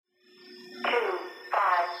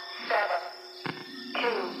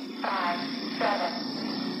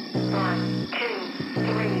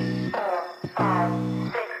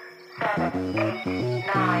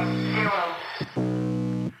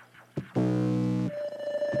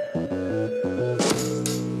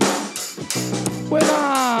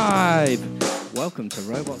welcome to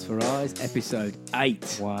Robots for Eyes, episode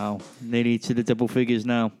 8. Wow, nearly to the double figures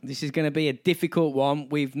now. This is going to be a difficult one.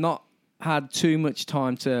 We've not had too much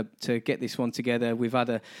time to get this one together. We've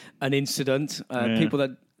had an incident. People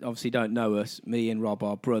that obviously don't know us, me and Rob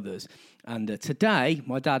are brothers. And today,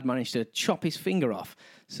 my dad managed to chop his finger off.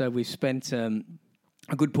 So we've spent a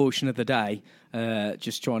good portion of the day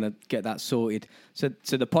just trying to get that sorted. So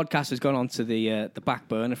the podcast has gone on to the back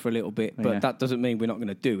burner for a little bit, but that doesn't mean we're not going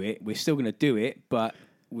to do it. We're still going to do it, but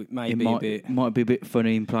it might be a bit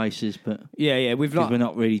funny in places. But we're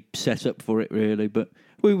not really set up for it really, but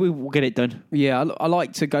we'll get it done. Yeah, I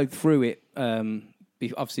like to go through it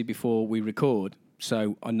obviously before we record,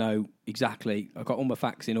 so I know exactly. I've got all my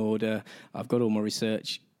facts in order. I've got all my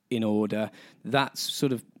research in order. That's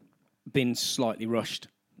sort of been slightly rushed,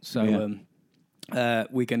 so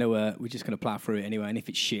we're just gonna plough through it anyway. And if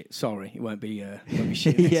it's shit, sorry, it won't be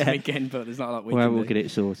shit next weekend. But there's not a lot we'll get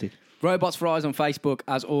it sorted. Robots for Eyes on Facebook,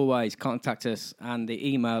 as always. Contact us, and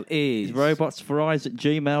the email is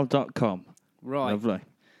robotsforeyes@gmail.com. Right, lovely.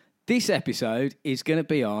 This episode is going to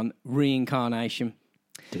be on reincarnation.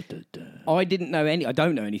 I don't know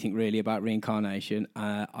anything really about reincarnation.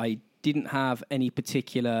 I didn't have any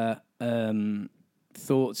particular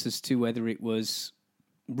thoughts as to whether it was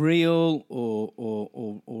real or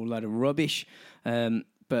a load of rubbish.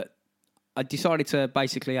 But I decided to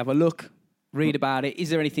basically have a look, read about it.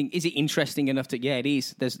 Is it interesting enough to? Yeah, it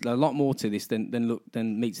is. There's a lot more to this than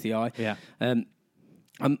meets the eye. Yeah. I'm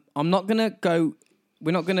not going to go.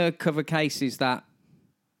 We're not going to cover cases that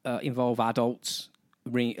involve adults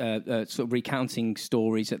sort of recounting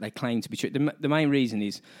stories that they claim to be true. The main reason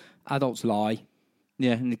is adults lie.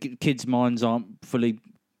 Yeah, and the kids' minds aren't fully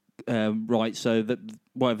right, so that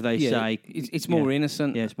whatever they say... It's more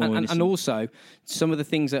innocent. Yeah, it's more innocent. And also, some of the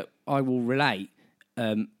things that I will relate,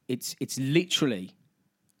 it's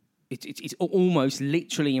almost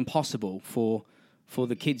literally impossible for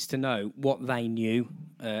the kids to know what they knew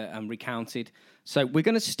and recounted. So we're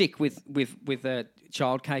going to stick with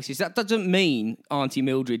child cases. That doesn't mean Auntie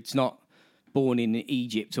Mildred's not born in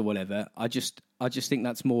Egypt or whatever. I just think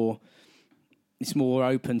that's more... It's more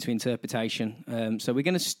open to interpretation. So we're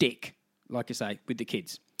going to stick, like I say, with the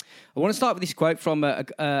kids. I want to start with this quote from a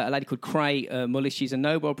lady called Cray Mullis. She's a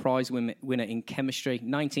Nobel Prize winner in chemistry,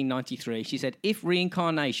 1993. She said, "If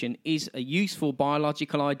reincarnation is a useful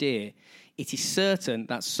biological idea, it is certain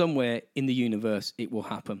that somewhere in the universe it will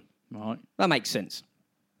happen." Right. That makes sense.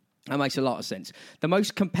 That makes a lot of sense. The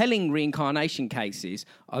most compelling reincarnation cases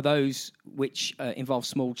are those which involve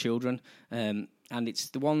small children, and it's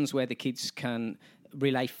the ones where the kids can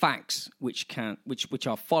relay facts which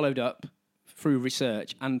are followed up through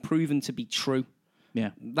research and proven to be true.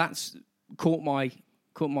 Yeah, that's caught my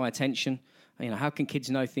attention. You know, how can kids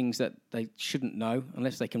know things that they shouldn't know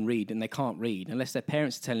unless they can read, and they can't read unless their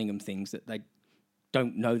parents are telling them things that they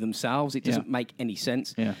don't know themselves? It doesn't make any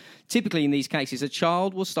sense. Yeah. Typically, in these cases, a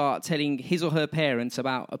child will start telling his or her parents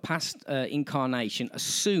about a past incarnation as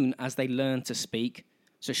soon as they learn to speak.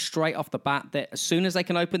 So straight off the bat, as soon as they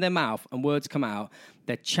can open their mouth and words come out,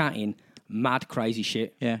 they're chatting mad, crazy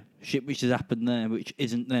shit. Yeah, shit which has happened there, which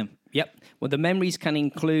isn't them. Yep. Well, the memories can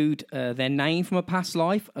include their name from a past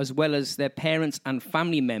life, as well as their parents and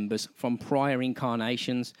family members from prior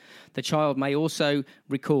incarnations. The child may also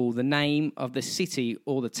recall the name of the city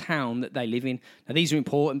or the town that they live in. Now, these are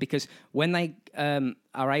important because when they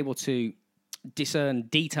are able to discern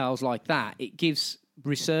details like that, it gives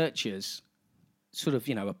researchers sort of,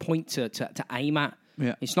 a point to aim at.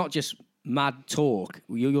 Yeah. It's not just mad talk.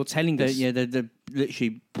 You're telling us. They're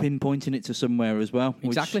literally pinpointing it to somewhere as well.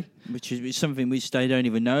 Exactly. Which is something which they don't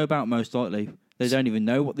even know about, most likely. They don't even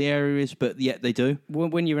know what the area is, but yet they do.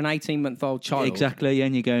 When you're an 18-month-old child. Exactly,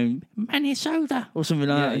 and you're going, Minnesota, or something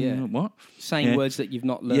like that. Yeah. What? Saying words that you've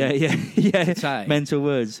not learned. Yeah. To say. Mental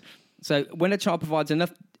words. So when a child provides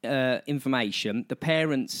enough information, the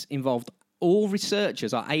parents involved, all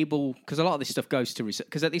researchers are able, because a lot of this stuff goes to research,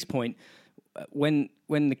 because at this point, when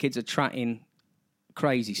the kids are chatting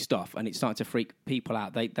crazy stuff and it's starting to freak people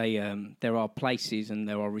out, there are places and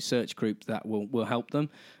there are research groups that will help them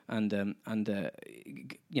and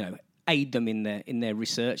aid them in their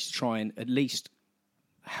research to try and at least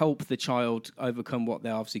help the child overcome what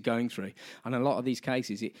they're obviously going through. And a lot of these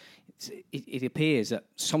cases, it appears that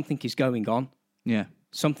something is going on. Yeah,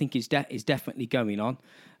 something is definitely going on.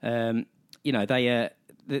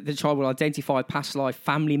 The child will identify past life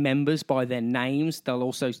family members by their names. They'll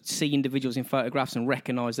also see individuals in photographs and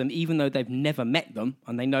recognise them, even though they've never met them,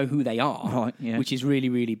 and they know who they are, which is really,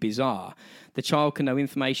 really bizarre. The child can know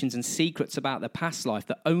information and secrets about their past life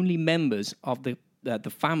that only members of the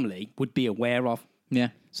family would be aware of. Yeah.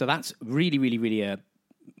 So that's really, really, really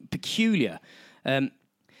peculiar.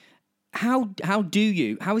 How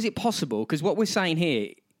is it possible? Because what we're saying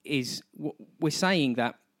here is we're saying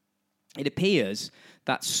that it appears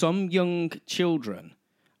that some young children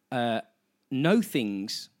know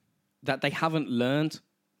things that they haven't learned.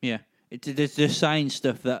 Yeah. They're saying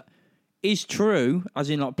stuff that is true, as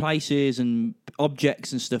in like places and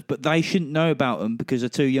objects and stuff, but they shouldn't know about them because they're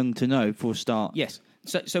too young to know for a start. Yes.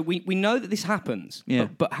 So we know that this happens, Yeah.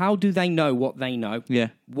 but how do they know what they know? Yeah.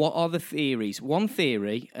 What are the theories? One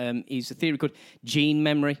theory is a theory called gene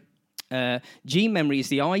memory. Gene memory is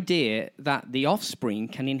the idea that the offspring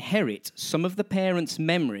can inherit some of the parents'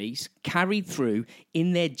 memories carried through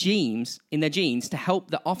in their genes to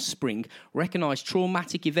help the offspring recognize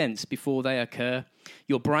traumatic events before they occur.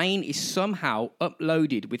 Your brain is somehow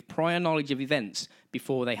uploaded with prior knowledge of events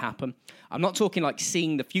before they happen. I'm not talking like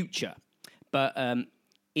seeing the future, but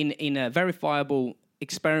in verifiable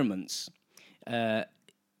experiments,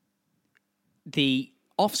 the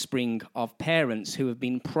offspring of parents who have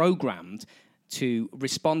been programmed to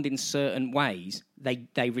respond in certain ways,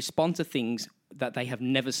 they respond to things that they have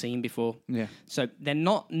never seen before. Yeah. So they're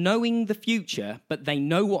not knowing the future, but they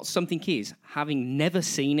know what something is, having never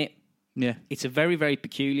seen it. Yeah. It's a very, very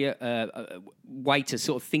peculiar way to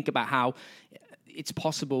sort of think about how it's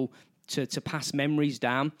possible to pass memories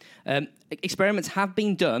down. Experiments have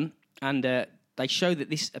been done, and they show that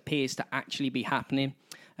this appears to actually be happening.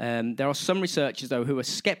 There are some researchers, though, who are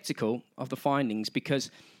skeptical of the findings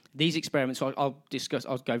because these experiments, I'll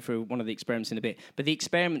go through one of the experiments in a bit, but the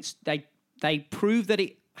experiments, they prove that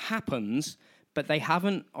it happens, but they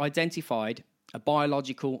haven't identified a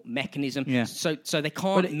biological mechanism. Yeah. So they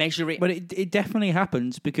can't measure it. But it definitely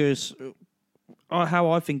happens because how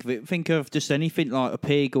I think of it, think of just anything like a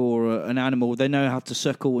pig or an animal, they know how to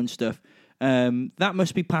suckle and stuff. That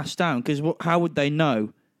must be passed down because how would they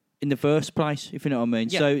know in the first place, if you know what I mean?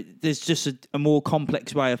 Yeah. So there's just a more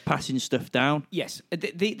complex way of passing stuff down. Yes.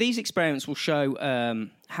 These experiments will show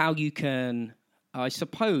how you can, I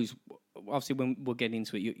suppose, obviously when we'll get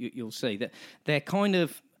into it, you'll see that they're kind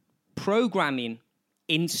of programming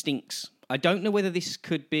instincts. I don't know whether this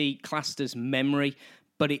could be classed as memory,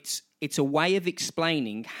 but it's a way of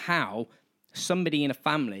explaining how somebody in a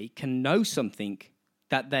family can know something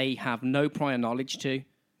that they have no prior knowledge to.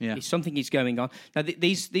 Yeah. If something is going on. Now,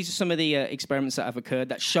 these are some of the experiments that have occurred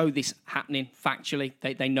that show this happening factually.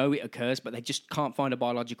 They know it occurs, but they just can't find a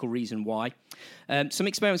biological reason why. Some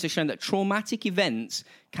experiments have shown that traumatic events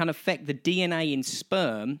can affect the DNA in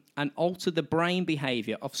sperm and alter the brain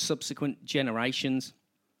behavior of subsequent generations.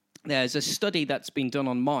 There's a study that's been done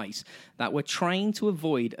on mice that were trained to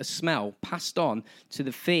avoid a smell passed on to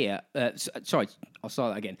the fear. I'll start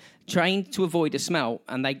that again. Trained to avoid a smell,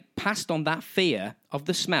 and they passed on that fear of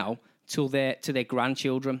the smell to their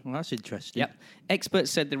grandchildren. Well, that's interesting. Yep.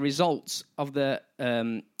 Experts said the results of the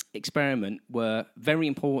experiment were very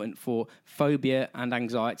important for phobia and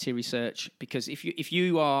anxiety research because if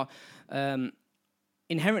you are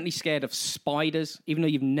inherently scared of spiders, even though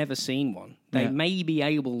you've never seen one, they may be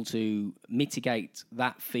able to mitigate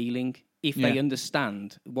that feeling if they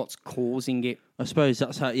understand what's causing it. I suppose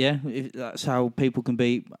that's how people can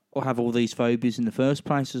be or have all these phobias in the first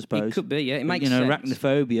place. I suppose It could be, yeah. It makes sense. sense.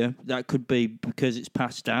 Arachnophobia, that could be because it's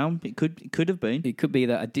passed down. It could have been. It could be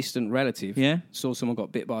that a distant relative saw someone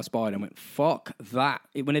got bit by a spider and went, "Fuck that!"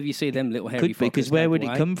 Whenever you see them little hairy fuckers, because where would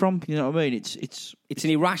it come from? You know what I mean? It's an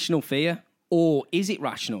irrational fear. Or is it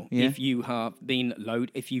rational if you have been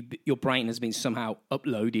your brain has been somehow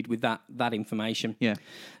uploaded with that information? Yeah.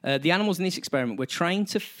 The animals in this experiment were trained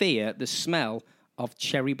to fear the smell of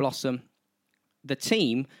cherry blossom. The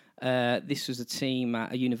team, this was a team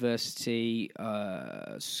at a university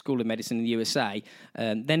school of medicine in the USA,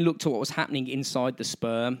 then looked at what was happening inside the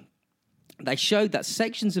sperm. They showed that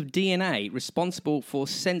sections of DNA responsible for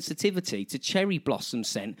sensitivity to cherry blossom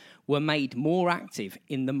scent were made more active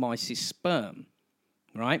in the mice's sperm,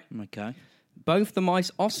 right? Okay. Both the mice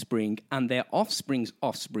offspring and their offspring's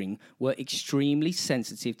offspring were extremely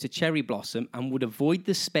sensitive to cherry blossom and would avoid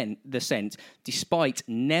the scent despite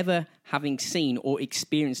never having seen or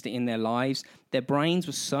experienced it in their lives. Their brains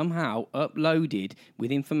were somehow uploaded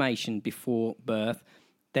with information before birth.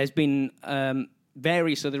 There's been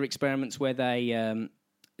various other experiments where they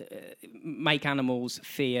make animals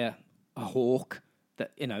fear a hawk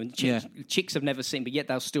that chicks have never seen, but yet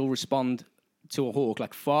they'll still respond to a hawk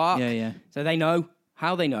like fuck. Yeah. So they know.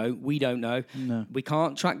 How they know, we don't know. No. We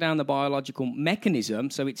can't track down the biological mechanism,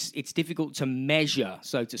 so it's difficult to measure,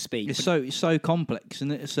 so to speak. It's so complex,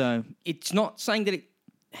 isn't it? So it's not saying that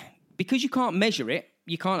because you can't measure it,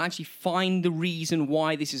 actually find the reason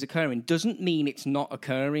why this is occurring. Doesn't mean it's not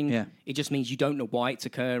occurring. Yeah. It just means you don't know why it's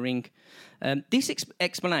occurring. This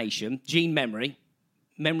explanation, gene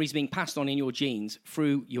memories being passed on in your genes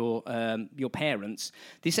through your parents.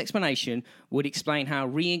 This explanation would explain how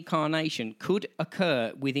reincarnation could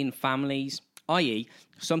occur within families, i.e.,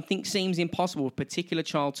 something seems impossible for a particular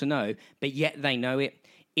child to know, but yet they know it.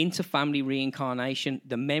 Interfamily reincarnation,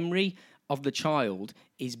 the memory of the child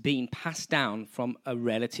is being passed down from a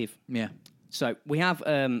relative. Yeah. So we have,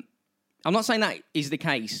 I'm not saying that is the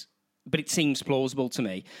case, but it seems plausible to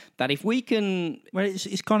me that if we can... Well,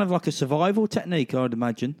 it's kind of like a survival technique, I'd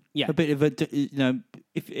imagine. Yeah. A bit of a,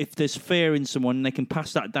 if there's fear in someone, they can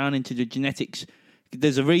pass that down into the genetics.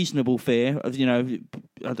 There's a reasonable fear of, I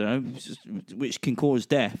don't know, which can cause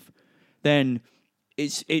death. Then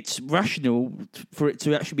it's rational for it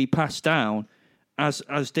to actually be passed down as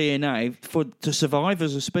DNA to survive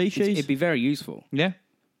as a species. It'd be very useful. Yeah.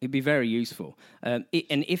 It'd be very useful. And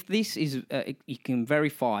if this is, you can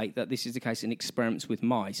verify that this is the case in experiments with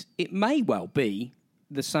mice, it may well be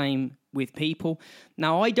the same with people.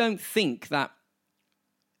 Now, I don't think that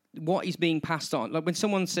what is being passed on, like when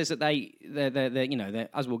someone says that they're,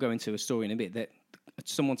 as we'll go into a story in a bit, that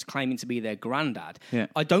someone's claiming to be their granddad. Yeah.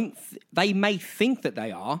 They may think that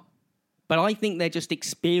they are, but I think they're just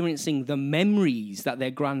experiencing the memories that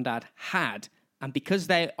their granddad had, and because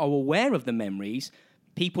they are aware of the memories,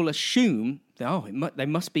 people assume that, they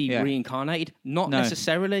must be reincarnated. Not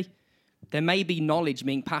necessarily. There may be knowledge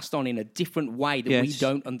being passed on in a different way that we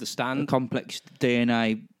don't understand. A complex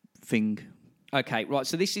DNA thing. Okay, right.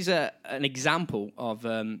 So this is an example of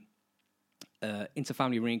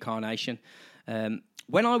interfamily reincarnation.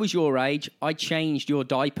 When I was your age, I changed your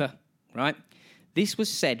diaper, right? This was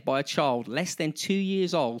said by a child less than 2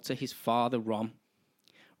 years old to his father, Ron.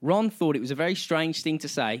 Ron thought it was a very strange thing to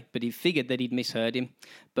say, but he figured that he'd misheard him.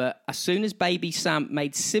 But as soon as baby Sam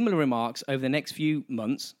made similar remarks over the next few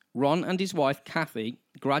months, Ron and his wife, Kathy,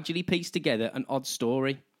 gradually pieced together an odd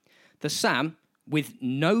story. The Sam with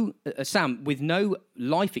no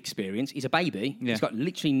life experience, he's a baby, he's got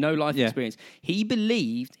literally no life experience. He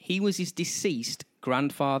believed he was his deceased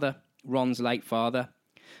grandfather, Ron's late father.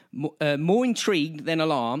 More intrigued than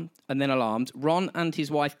alarmed, Ron and his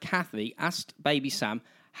wife, Kathy, asked baby Sam,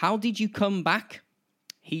 "How did you come back?"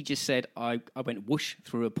 He just said, I went whoosh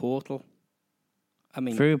through a portal. I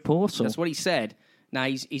mean, through a portal? That's what he said. Now,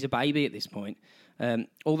 he's a baby at this point.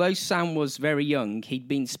 Although Sam was very young, he'd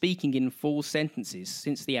been speaking in full sentences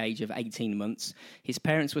since the age of 18 months. His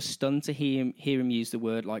parents were stunned to hear him use the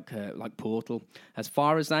word like portal. As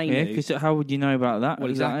far as they knew... Yeah, because how would you know about that? Well,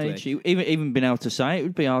 at exactly. That age? Even being able to say it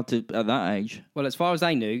would be hard to at that age. Well, as far as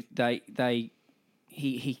they knew,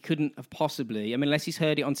 he couldn't have possibly... I mean, unless he's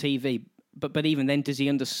heard it on TV... But even then, does he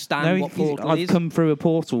understand what portal I've is? come through a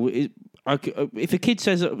portal. If a kid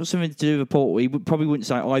says something to do with a portal, he probably wouldn't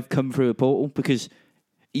say, "I've come through a portal," because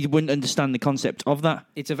he wouldn't understand the concept of that.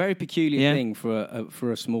 It's a very peculiar thing for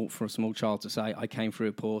a small child to say, "I came through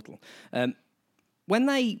a portal." When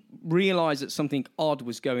they realised that something odd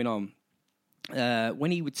was going on,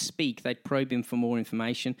 when he would speak, they'd probe him for more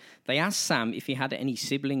information. They asked Sam if he had any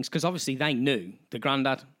siblings, because obviously they knew the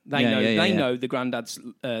granddad. They know the granddad's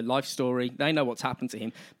life story. They know what's happened to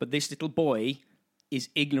him. But this little boy is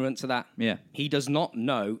ignorant to that. Yeah. He does not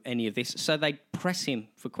know any of this. So they'd press him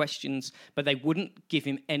for questions, but they wouldn't give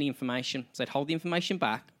him any information. So they'd hold the information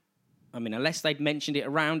back. I mean, unless they'd mentioned it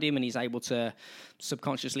around him and he's able to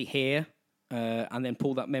subconsciously hear and then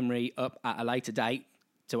pull that memory up at a later date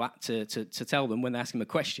to tell them when they ask him a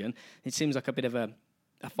question. It seems like a bit of a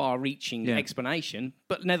far-reaching explanation,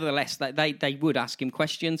 but nevertheless, they would ask him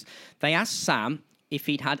questions. They asked Sam if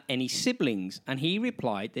he'd had any siblings, and he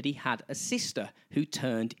replied that he had a sister who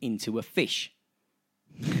turned into a fish.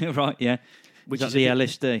 Right, yeah. Which is the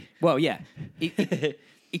LSD. Well, yeah.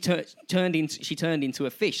 She turned into a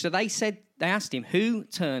fish. So they asked him who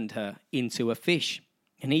turned her into a fish,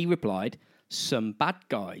 and he replied, "Some bad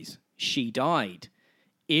guys. She died."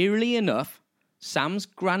 Eerily enough, Sam's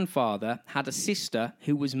grandfather had a sister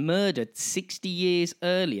who was murdered 60 years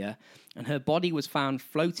earlier, and her body was found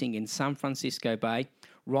floating in San Francisco Bay.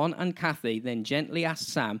 Ron and Kathy then gently asked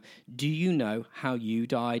Sam, "Do you know how you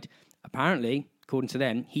died?" Apparently, according to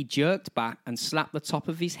them, he jerked back and slapped the top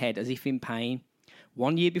of his head as if in pain.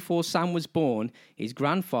 1 year before Sam was born, his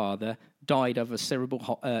grandfather died of a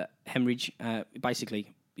cerebral hemorrhage.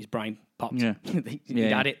 Basically, his brain popped. Yeah. He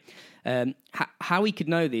had it. How he could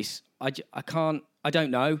know this, I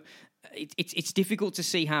don't know. It's difficult to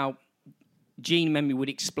see how gene memory would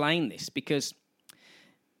explain this, because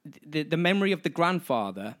the memory of the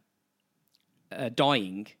grandfather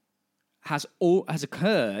dying has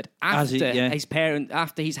occurred after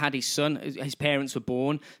after he's had his son, his parents were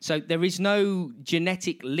born. So there is no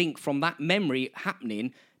genetic link from that memory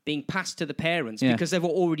happening being passed to the parents because they were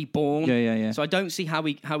already born. Yeah. So I don't see how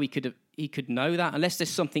he could know that unless there's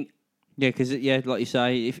something. Yeah, because like you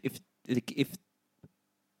say, if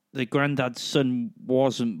the granddad's son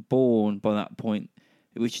wasn't born by that point,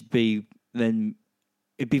 which would be then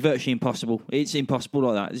it'd be virtually impossible. It's impossible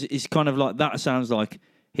like that. It's kind of like that. Sounds like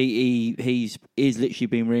he's literally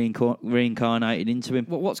been reincarnated into him.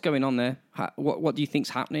 What's going on there? What do you think's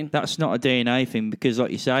happening? That's not a DNA thing because,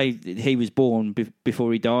 like you say, he was born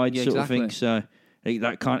before he died, sort of thing. So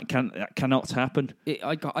that cannot happen.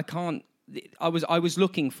 I can't. I was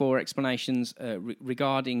looking for explanations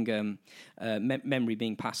regarding memory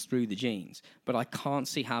being passed through the genes, but I can't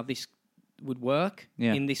see how this would work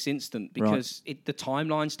in this instant because the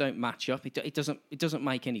timelines don't match up. It doesn't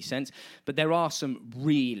make any sense. But there are some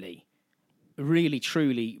really, really,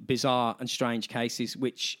 truly bizarre and strange cases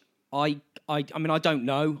which I mean I don't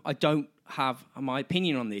know. I don't have my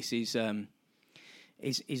opinion on this is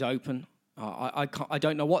open. I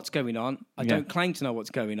don't know what's going on. I don't claim to know what's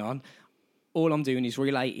going on. All I'm doing is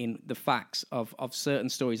relating the facts of certain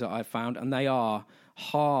stories that I've found, and they are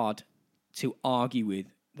hard to argue with.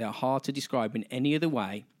 They're hard to describe in any other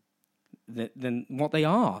way than what they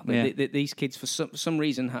are. Yeah. These kids, for some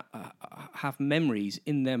reason, have memories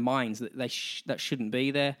in their minds that that shouldn't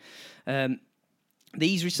be there.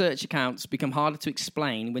 These research accounts become harder to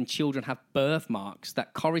explain when children have birthmarks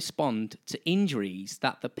that correspond to injuries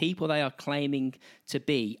that the people they are claiming to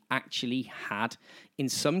be actually had. In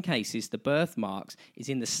some cases, the birthmarks is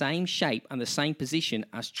in the same shape and the same position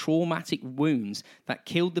as traumatic wounds that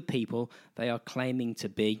killed the people they are claiming to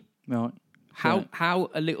be. Right. How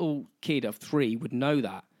a little kid of 3 would know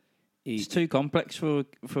that? It's too complex for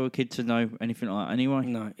a kid to know anything like that anyway.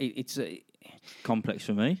 No, it's complex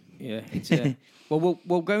for me. Yeah, it's well,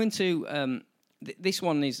 we'll go into this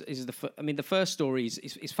one. The first story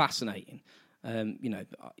is fascinating.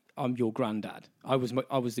 I'm your granddad. I was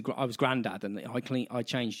granddad, and I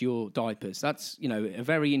changed your diapers. That's a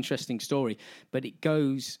very interesting story. But it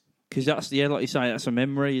goes because that's like you say, that's a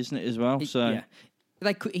memory, isn't it as well?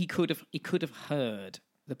 He could have heard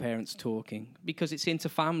the parents talking because it's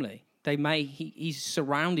interfamily. He's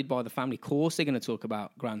surrounded by the family. Of course, they're going to talk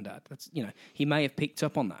about granddad. That's he may have picked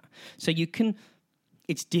up on that. So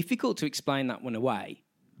it's difficult to explain that one away,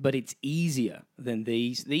 but it's easier than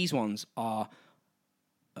these. These ones are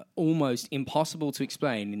almost impossible to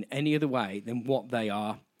explain in any other way than what they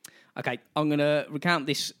are. Okay, I'm going to recount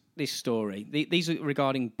this story. These are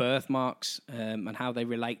regarding birthmarks and how they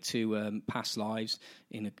relate to past lives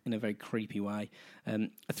in a very creepy way. A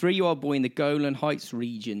 3-year-old boy in the Golan Heights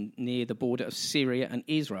region near the border of Syria and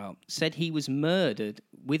Israel said he was murdered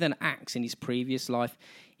with an axe in his previous life.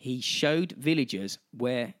 He showed villagers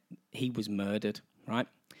where he was murdered, right?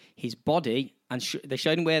 His body, and they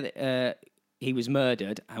showed him where he was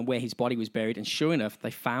murdered and where his body was buried, and sure enough, they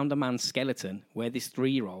found a man's skeleton where this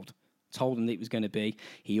 3-year-old told them that it was going to be.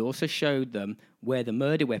 He also showed them where the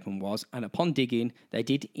murder weapon was, and upon digging, they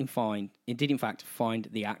did in fact find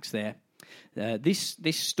the axe there. This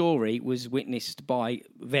story was witnessed by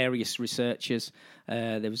various researchers.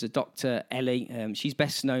 There was a Dr. Ellie. She's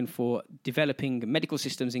best known for developing medical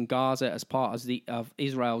systems in Gaza as part of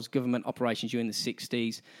Israel's government operations during the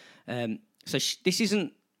 60s.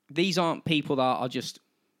 These aren't people that are just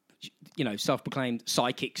self-proclaimed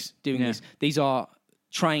psychics doing this. These are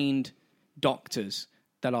trained doctors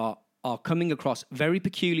that are coming across very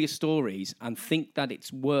peculiar stories and think that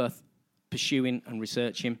it's worth pursuing and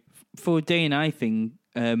researching. For a DNA thing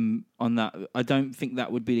on that, I don't think that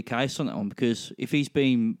would be the case on that one, because if he's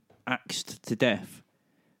been axed to death,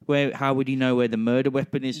 how would he know where the murder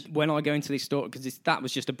weapon is? When I go into this story, because that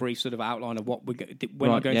was just a brief sort of outline of what we're going.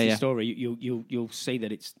 When I go into the story, you'll see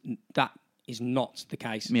that that is not the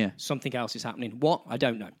case. Yeah. Something else is happening. What? I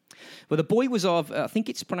don't know. Well, the boy was of, I think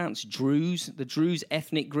it's pronounced Druze, the Druze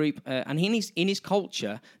ethnic group, and in his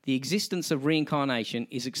culture, the existence of reincarnation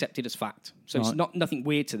is accepted as fact. So It's nothing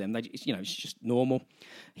weird to them. It's just normal.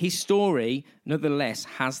 His story, nonetheless,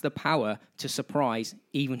 has the power to surprise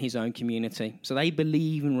even his own community. So they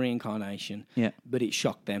believe in reincarnation, but it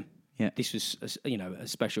shocked them. Yeah. This was, a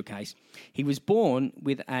special case. He was born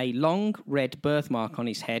with a long red birthmark on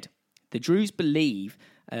his head. The Druze believe,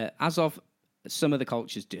 as of some of the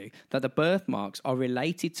cultures do, that the birthmarks are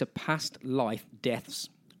related to past life deaths.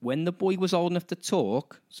 When the boy was old enough to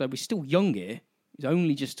talk, so we're still young here, he's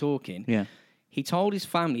only just talking, he told his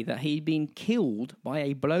family that he'd been killed by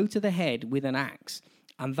a blow to the head with an axe,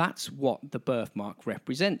 and that's what the birthmark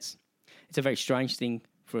represents. It's a very strange thing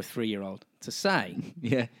for a 3-year-old to say.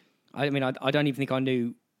 Yeah. I mean, I don't even think I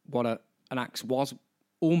knew what an axe was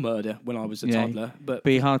or murder when I was a toddler. But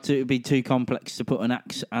It'd be too complex to put an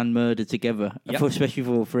axe and murder together, especially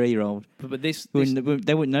for a 3-year-old. But this they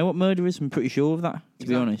wouldn't know what murder is. I'm pretty sure of that, to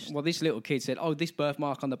be honest. Well, this little kid said, "Oh, this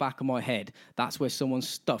birthmark on the back of my head, that's where someone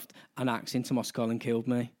stuffed an axe into my skull and killed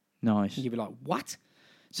me." Nice. And you'd be like, "What?"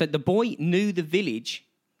 So the boy knew the village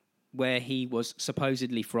where he was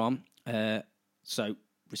supposedly from. So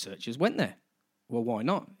researchers went there. Well, why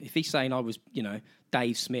not? If he's saying I was,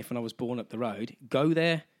 Dave Smith and I was born up the road, go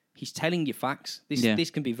there. He's telling you facts. This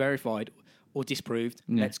can be verified or disproved.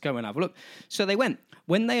 Yeah. Let's go and have a look. So they went.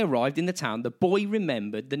 When they arrived in the town, the boy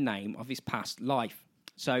remembered the name of his past life.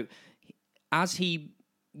 So as he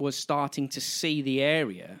was starting to see the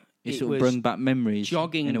area, it sort of bring back memories.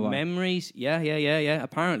 Jogging memories. Yeah.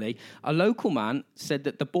 Apparently, a local man said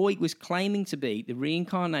that the boy was claiming to be the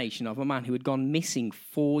reincarnation of a man who had gone missing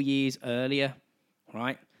 4 years earlier.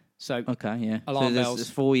 Right? So okay, yeah. Alarm bells. There's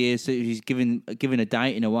 4 years. So he's giving a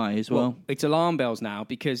date in a way as well. It's alarm bells now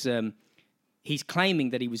because he's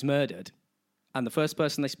claiming that he was murdered, and the first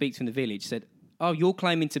person they speak to in the village said, "Oh, you're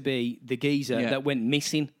claiming to be the geezer that went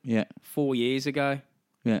missing 4 years ago."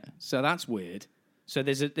 Yeah. So that's weird. So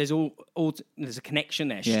there's a connection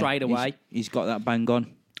there straight away. He's got that bang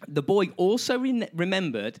on. The boy also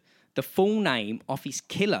remembered the full name of his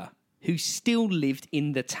killer, who still lived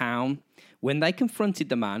in the town. When they confronted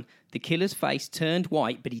the man, the killer's face turned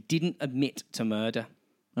white, but he didn't admit to murder.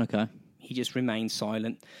 Okay. He just remained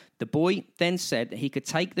silent. The boy then said that he could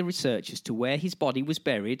take the researchers to where his body was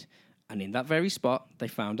buried, and in that very spot, they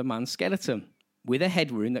found a man's skeleton with a head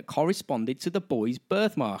wound that corresponded to the boy's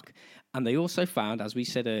birthmark. And they also found, as we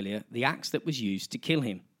said earlier, the axe that was used to kill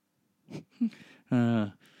him.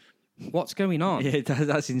 What's going on? Yeah,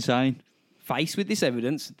 that's insane. Faced with this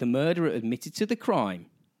evidence, the murderer admitted to the crime.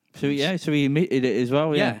 So he admitted it as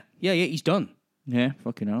well. Yeah. He's done. Yeah,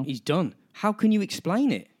 fucking hell. He's done. How can you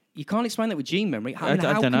explain it? You can't explain that with gene memory. I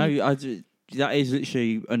don't know. That is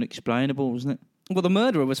literally unexplainable, isn't it? Well, the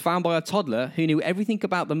murderer was found by a toddler who knew everything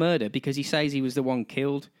about the murder because he says he was the one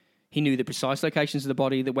killed. He knew the precise locations of the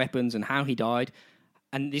body, the weapons, and how he died.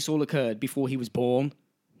 And this all occurred before he was born.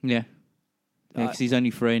 Yeah. Because he's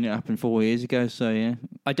only 3 and it happened 4 years ago, so yeah.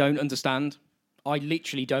 I don't understand. I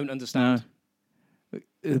literally don't understand. No.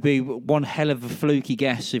 It would be one hell of a fluky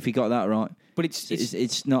guess if he got that right. But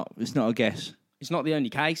it's not a guess. It's not the only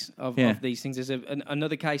case of these things. There's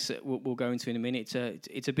another case that we'll go into in a minute.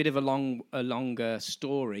 It's a bit of a longer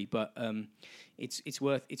story, but it's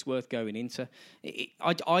worth going into.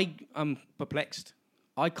 I am perplexed.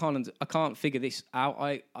 I can't figure this out.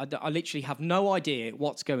 I literally have no idea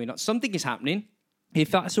what's going on. Something is happening.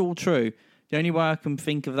 If that's all true, the only way I can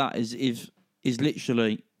think of that is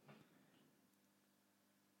literally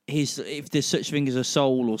if there's such thing as a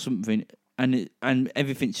soul or something, and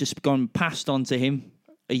everything's just gone passed on to him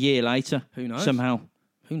a year later. Who knows? Somehow.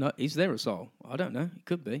 Who knows? Is there a soul? I don't know. It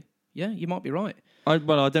could be. Yeah, you might be right. I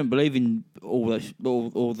don't believe in all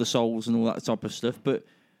the souls and all that type of stuff, but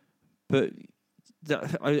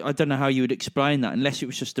I don't know how you would explain that unless it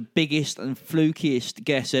was just the biggest and flukiest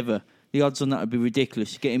guess ever. The odds on that would be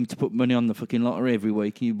ridiculous. Get him to put money on the fucking lottery every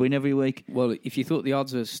week. Can you win every week? Well, if you thought the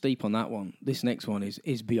odds were steep on that one, this next one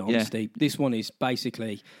is beyond steep. This one is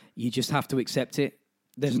basically, you just have to accept it.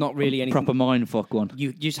 There's not really anything... Proper mindfuck one.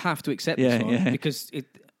 You just have to accept this one. Yeah. Because,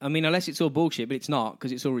 unless it's all bullshit, but it's not,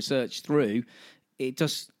 because it's all researched through, it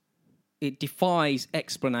defies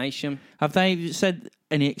explanation. Have they said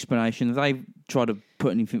any explanation? Have they tried to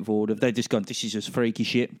put anything forward? Have they just gone, this is just freaky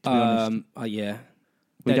shit, to be honest? Yeah.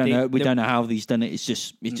 We don't know how he's done it. It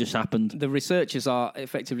just happened. The researchers are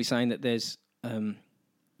effectively saying that there's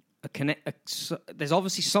there's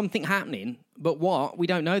obviously something happening, but what? We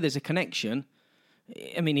don't know. There's a connection.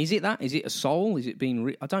 I mean, is it that? Is it a soul? Is it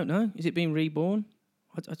being? I don't know. Is it being reborn?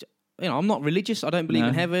 I'm not religious. I don't believe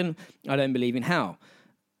in heaven. I don't believe in hell.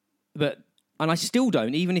 And I still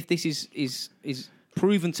don't. Even if this is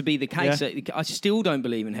proven to be the case, I still don't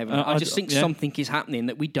believe in heaven. I just think something is happening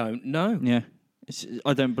that we don't know. Yeah.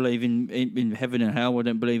 I don't believe in heaven and hell. I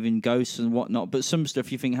don't believe in ghosts and whatnot. But some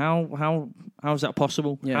stuff you think, how is that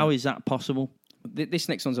possible? Yeah. How is that possible? This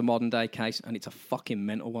next one's a modern day case, and it's a fucking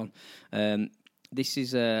mental one. This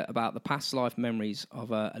is about the past life memories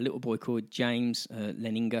of a little boy called James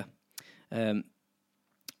Leninger.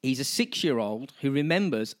 He's a 6-year-old who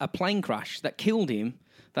remembers a plane crash that killed him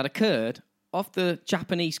that occurred off the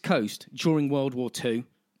Japanese coast during World War II.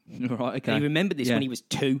 Right, okay. And he remembered this when he was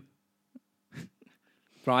 2.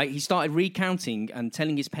 Right, he started recounting and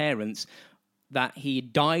telling his parents that he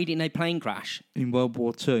had died in a plane crash. In World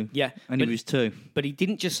War II. Yeah. And he was 2. But he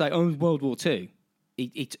didn't just say, "Oh, it was World War II."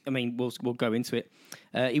 I mean, we'll go into it.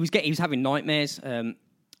 He was having nightmares.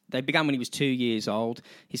 They began when he was 2 years old.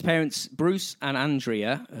 His parents, Bruce and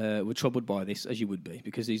Andrea, were troubled by this, as you would be,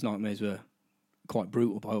 because these nightmares were quite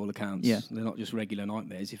brutal by all accounts. Yeah. They're not just regular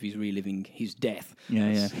nightmares. If he's reliving his death, Yeah,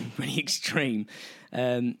 it's really extreme.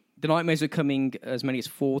 The nightmares were coming as many as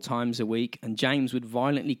 4 times a week, and James would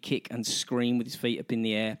violently kick and scream with his feet up in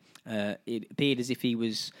the air. It appeared as if he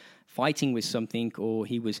was fighting with something, or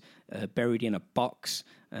he was buried in a box,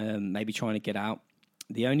 maybe trying to get out.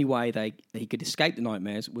 The only way he could escape the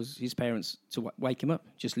nightmares was his parents to wake him up,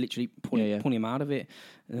 just literally pull him out of it.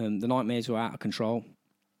 The nightmares were out of control.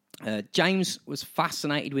 James was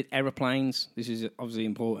fascinated with aeroplanes. This is obviously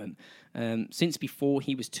important. Since before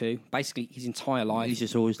he was 2, basically his entire life. He's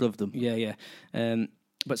just always loved them. Yeah.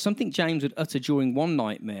 But something James would utter during one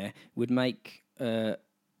nightmare would make,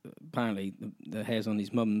 apparently, the hairs on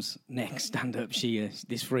his mum's neck stand up.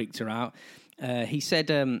 This freaked her out. He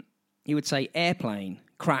said, he would say, "Airplane,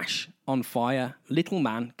 crash, on fire, little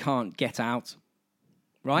man can't get out."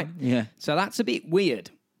 Right? Yeah. So that's a bit weird.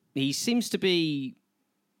 He seems to be...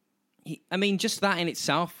 just that in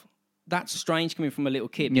itself, that's strange coming from a little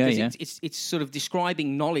kid, because it's sort of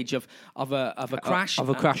describing knowledge of a crash, of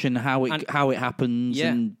a crash and how it happens,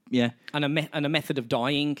 and a method of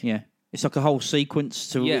dying. Yeah, it's like a whole sequence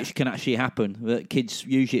to which can actually happen that kids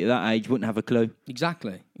usually at that age wouldn't have a clue.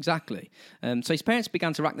 Exactly. So his parents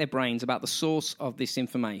began to rack their brains about the source of this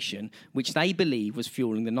information, which they believe was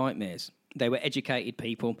fueling the nightmares. They were educated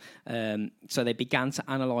people, so they began to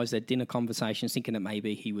analyse their dinner conversations, thinking that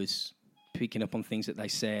maybe he was picking up on things that they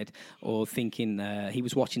said, or thinking he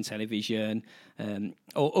was watching television,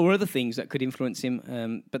 or other things that could influence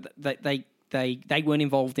him. But they weren't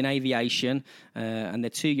involved in aviation, and their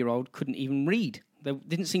 2-year-old couldn't even read. There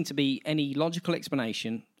didn't seem to be any logical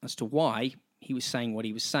explanation as to why he was saying what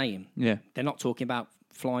he was saying. Yeah, they're not talking about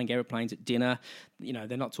flying aeroplanes at dinner.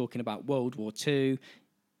 They're not talking about World War II.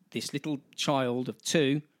 This little child of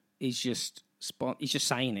 2 is just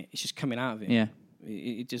saying it. It's just coming out of it. Yeah.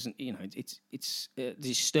 It doesn't, it's a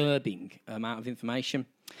disturbing amount of information.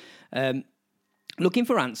 Looking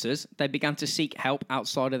for answers, they began to seek help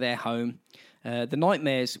outside of their home. The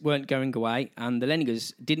nightmares weren't going away, and the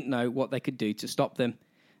Lenningers didn't know what they could do to stop them.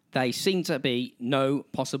 They seemed to be no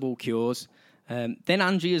possible cures. Then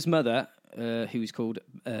Andrea's mother, who is called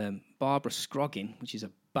Barbara Scroggin, which is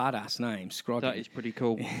a badass name, Scroggin. That is pretty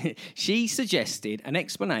cool. She suggested an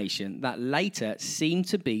explanation that later seemed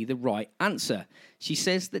to be the right answer. She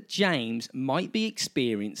says that James might be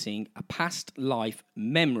experiencing a past life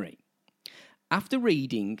memory. After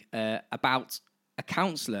reading about a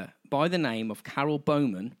counsellor by the name of Carol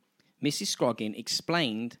Bowman, Mrs. Scroggin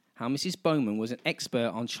explained how Mrs. Bowman was an expert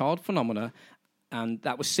on child phenomena, and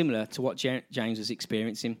that was similar to what James was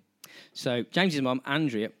experiencing. So James's mum,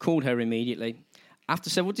 Andrea, called her immediately. After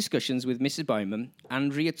several discussions with Mrs. Bowman,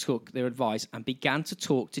 Andrea took their advice and began to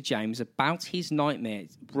talk to James about his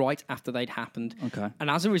nightmares right after they'd happened. Okay. And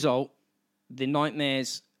as a result, the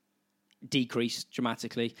nightmares decreased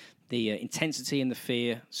dramatically. The intensity and the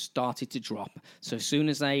fear started to drop. So as soon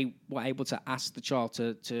as they were able to ask the child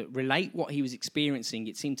to relate what he was experiencing,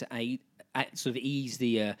 it seemed to sort of ease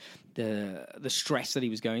the stress that he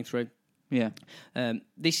was going through. Yeah.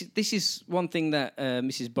 This is one thing that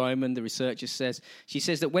Mrs. Bowman, the researcher, says. She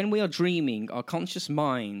says that when we are dreaming, our conscious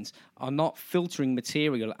minds are not filtering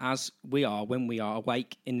material as we are when we are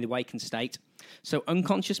awake in the awakened state. So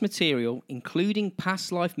unconscious material, including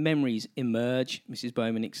past life memories, emerge, Mrs.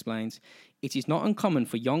 Bowman explains. It is not uncommon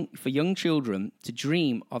for young children to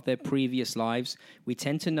dream of their previous lives. We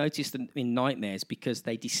tend to notice them in nightmares because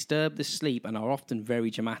they disturb the sleep and are often very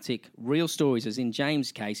dramatic. Real stories, as in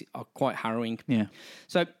James' case, are quite harrowing. Yeah.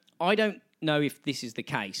 So I don't know if this is the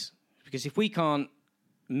case, because if we can't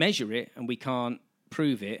measure it and we can't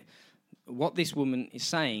prove it, what this woman is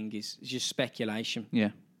saying is just speculation. Yeah.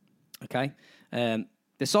 Okay?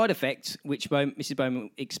 The side effect, which Mrs.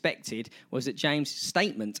 Bowman expected, was that James'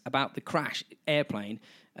 statement about the crash airplane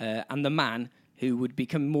and the man who would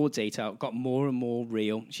become more detailed got more and more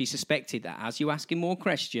real. She suspected that as you ask him more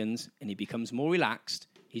questions and he becomes more relaxed,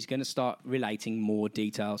 he's going to start relating more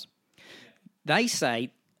details. They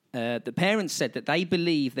say, the parents said that they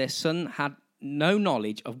believe their son had no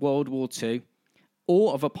knowledge of World War II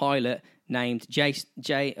or of a pilot named James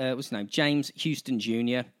Houston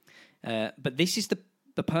Jr., but this is the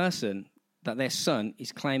person that their son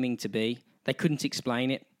is claiming to be. They couldn't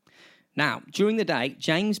explain it. Now, during the day,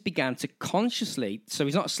 James began to consciously, so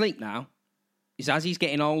he's not asleep now, as he's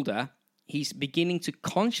getting older, he's beginning to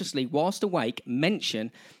consciously, whilst awake,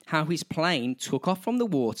 mention how his plane took off from the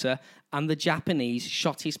water and the Japanese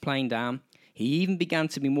shot his plane down. He even began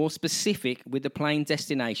to be more specific with the plane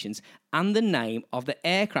destinations and the name of the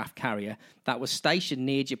aircraft carrier that was stationed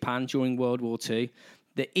near Japan during World War II.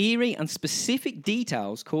 The eerie and specific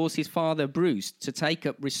details caused his father, Bruce, to take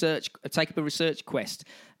up a research quest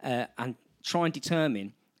and try and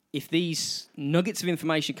determine if these nuggets of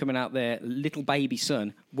information coming out their little baby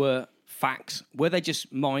son were facts. Were they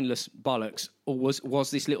just mindless bollocks, or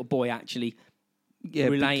was this little boy actually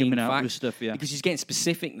relaying out facts? with stuff? Yeah, because he's getting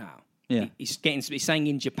specific now. Yeah, he's saying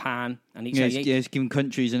in Japan, and he's giving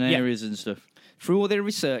countries and areas and stuff. Through all their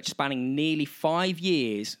research spanning nearly 5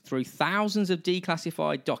 years, through thousands of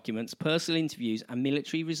declassified documents, personal interviews, and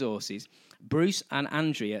military resources, Bruce and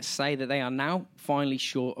Andrea say that they are now finally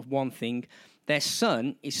sure of one thing. Their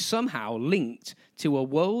son is somehow linked to a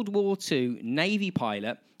World War II Navy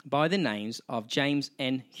pilot by the names of James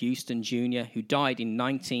N. Houston Jr., who died in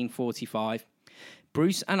 1945.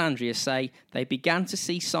 Bruce and Andrea say they began to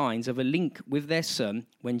see signs of a link with their son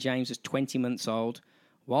when James was 20 months old.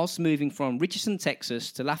 Whilst moving from Richardson,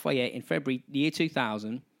 Texas to Lafayette in February the year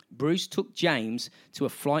 2000, Bruce took James to a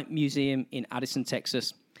flight museum in Addison,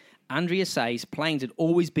 Texas. Andrea says planes had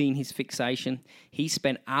always been his fixation. He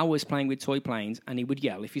spent hours playing with toy planes, and he would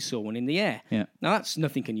yell if he saw one in the air. Yeah. Now, that's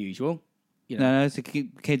nothing unusual. You know. No, the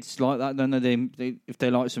kids like that, don't they? If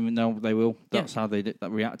they like something, they will. That's how they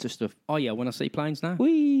react to stuff. Oh, yeah, when I see planes now.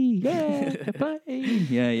 Whee! Yeah, plane.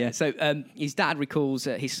 Yeah. So his dad recalls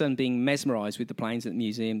his son being mesmerised with the planes at the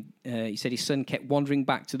museum. He said his son kept wandering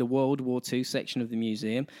back to the World War II section of the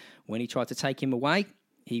museum. When he tried to take him away,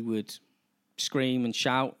 he would scream and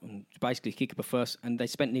shout and basically kick up a fuss, and they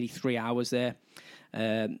spent nearly 3 hours there.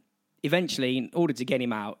 Eventually, in order to get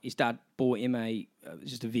him out, his dad bought him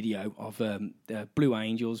just a video of Blue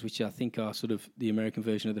Angels, which I think are sort of the American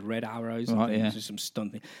version of the Red Arrows. Right, yeah. Just some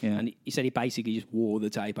stunt thing. Yeah. And he said he basically just wore the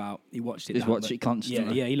tape out. He watched it. Just watched it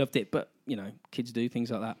constantly. Yeah, he loved it. But, kids do things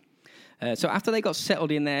like that. So after they got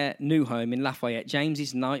settled in their new home in Lafayette,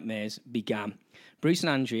 James's nightmares began. Bruce and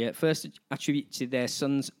Andrea first attributed their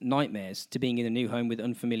son's nightmares to being in a new home with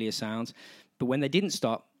unfamiliar sounds. But when they didn't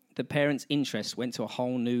stop, the parents' interest went to a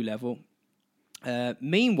whole new level.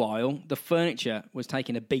 Meanwhile, the furniture was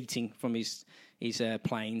taking a beating from his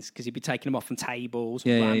planes because he'd be taking them off from tables,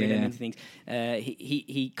 ramming them into things.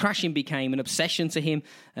 He crashing became an obsession to him.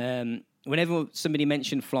 Whenever somebody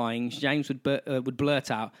mentioned flying, James would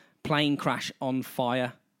blurt out "plane crash on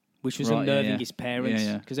fire," which was unnerving his parents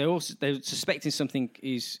because they were suspecting something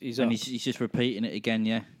is up. And he's just repeating it again,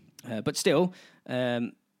 yeah. But still,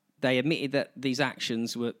 they admitted that these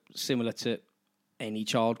actions were similar to any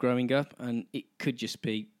child growing up, and it could just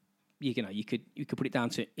be, you could put it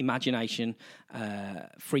down to imagination,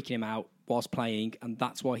 freaking him out whilst playing, and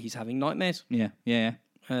that's why he's having nightmares. Yeah.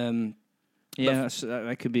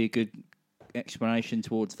 That could be a good explanation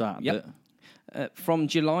towards that. Yep. From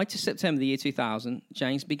July to September the year 2000,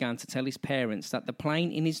 James began to tell his parents that the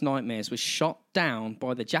plane in his nightmares was shot down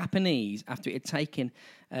by the Japanese after it had taken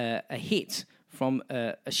a hit from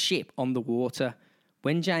a ship on the water.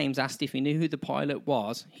 When James asked if he knew who the pilot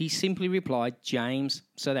was, he simply replied, James.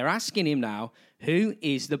 So they're asking him now, who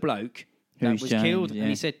is the bloke that was killed? Yeah. And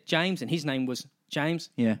he said, James, and his name was James.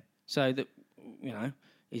 Yeah. So that,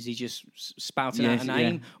 is he just spouting out a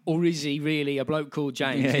name? Or is he really a bloke called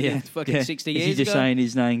James? Fucking 60 years ago? Is he just saying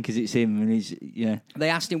his name because it's him? And They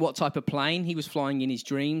asked him what type of plane he was flying in his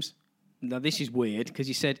dreams. Now, this is weird because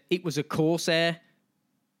he said it was a Corsair.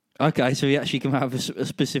 Okay, so he actually came out of a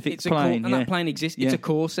specific plane. And that plane exists. It's a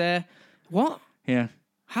Corsair. What? Yeah.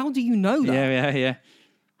 How do you know that? Yeah.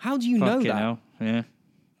 How do you know that? Hell. Yeah.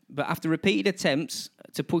 But after repeated attempts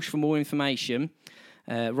to push for more information,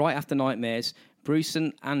 right after nightmares, Bruce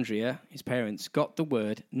and Andrea, his parents, got the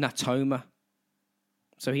word Natoma.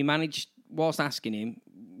 So he managed, whilst asking him,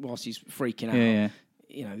 whilst he's freaking out,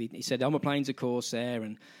 he said, "I'm a plane's a Corsair,"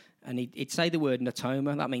 and he'd say the word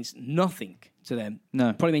Natoma. That means nothing to them.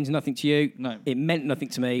 No. Probably means nothing to you. No. It meant nothing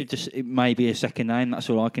to me. It may be a second name. That's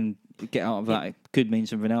all I can get out of that. It could mean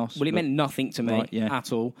something else. Well, it meant nothing to me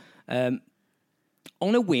at all. On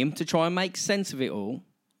a whim, to try and make sense of it all,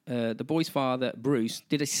 the boy's father, Bruce,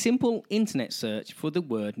 did a simple internet search for the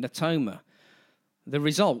word Natoma. The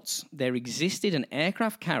results, there existed an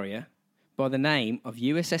aircraft carrier by the name of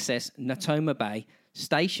USS Natoma Bay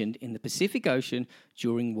stationed in the Pacific Ocean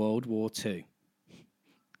during World War II.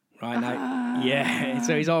 Right now,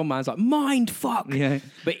 so his old man's like, mind fuck. Yeah.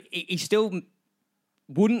 But he still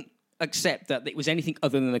wouldn't accept that it was anything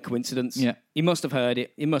other than a coincidence. Yeah. He must have heard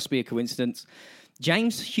it. It must be a coincidence.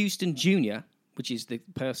 James Houston Jr. which is the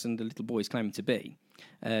person the little boy is claiming to be,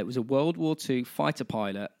 was a World War II fighter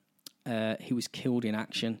pilot who was killed in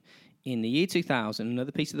action. In the year 2000,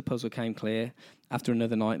 another piece of the puzzle came clear after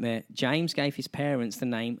another nightmare. James gave his parents the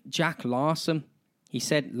name Jack Larson. He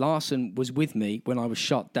said, Larson was with me when I was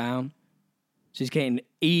shot down. So he's getting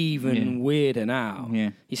even weirder now. Yeah.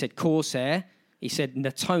 He said Corsair. He said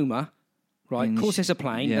Natoma. Right, Corsair's a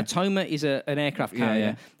plane. Yeah. Natoma is an aircraft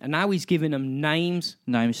carrier. Yeah. And now he's giving them names.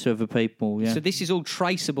 Names to other people, yeah. So this is all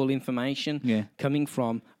traceable information coming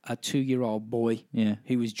from a 2-year-old boy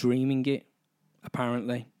who was dreaming it,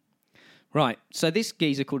 apparently. Right, so this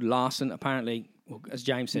geezer called Larson, apparently, well, as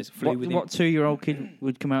James says, flew with him. What 2-year-old kid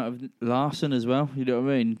would come out of Larson as well? You know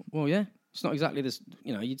what I mean? Well, yeah. It's not exactly this,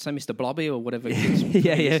 you'd say Mr. Blobby or whatever.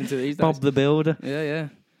 Yeah. Listen to these days. Bob the Builder. Yeah.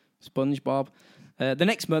 SpongeBob. The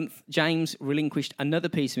next month, James relinquished another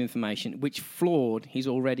piece of information which floored his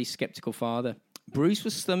already sceptical father. Bruce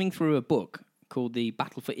was thumbing through a book called The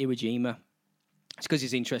Battle for Iwo Jima. It's because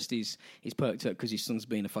his interest is perked up because his son's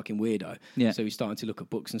being a fucking weirdo. Yeah. So he's starting to look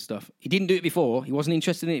at books and stuff. He didn't do it before. He wasn't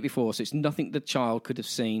interested in it before, so it's nothing the child could have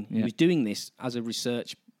seen. Yeah. He was doing this as a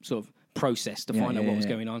research sort of process to find out what was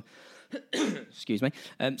going on. Excuse me.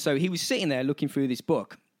 So he was sitting there looking through this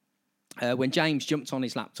book when James jumped on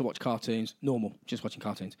his lap to watch cartoons. Normal, just watching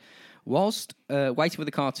cartoons. Whilst waiting for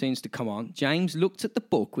the cartoons to come on, James looked at the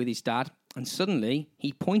book with his dad, and suddenly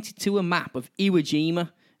he pointed to a map of Iwo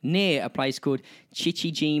Jima near a place called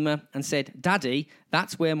Chichijima and said, Daddy,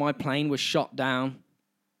 that's where my plane was shot down.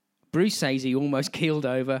 Bruce says he almost keeled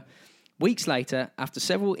over. Weeks later, after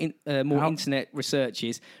several more internet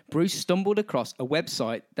researches, Bruce stumbled across a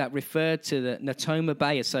website that referred to the Natoma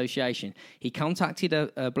Bay Association. He contacted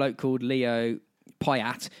a bloke called Leo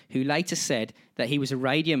Pyatt, who later said that he was a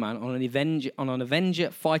radio man on an Avenger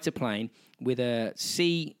fighter plane with a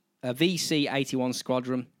VC-81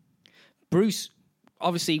 squadron. Bruce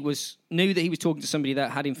obviously knew that he was talking to somebody that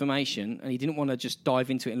had information, and he didn't want to just dive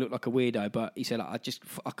into it and look like a weirdo, but he said, I had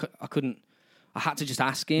to just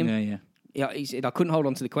ask him. Yeah, he said, I couldn't hold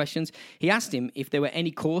on to the questions. He asked him if there were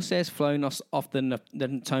any Corsairs flown off the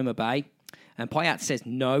Natoma Bay, and Pyatt says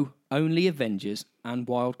no, only Avengers and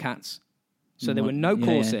Wildcats. So there were no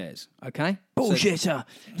Corsairs, okay? Bullshitter!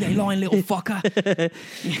 You lying little fucker.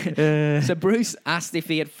 So Bruce asked if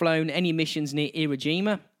he had flown any missions near Iwo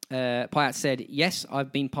Jima. Pyatt said, yes,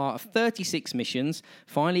 I've been part of 36 missions.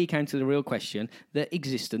 Finally, he came to the real question, the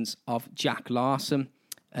existence of Jack Larson.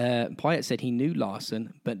 Pyatt said he knew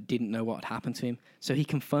Larson, but didn't know what had happened to him. So he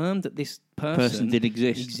confirmed that this person did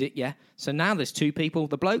exist. Yeah. So now there's two people.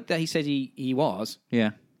 The bloke that he said he was.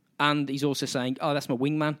 Yeah. And he's also saying, oh, that's my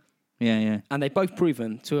wingman. Yeah. And they've both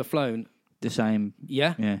proven to have flown. The same.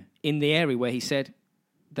 Yeah. In the area where he said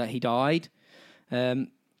that he died.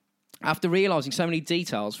 After realising so many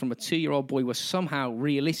details from a 2-year-old boy were somehow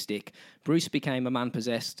realistic, Bruce became a man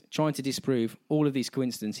possessed, trying to disprove all of these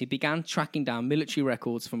coincidences. He began tracking down military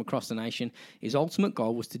records from across the nation. His ultimate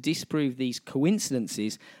goal was to disprove these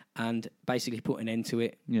coincidences and basically put an end to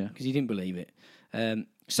it, because he didn't believe it.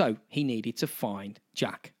 So he needed to find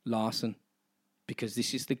Jack Larson, because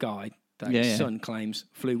this is the guy that his son claims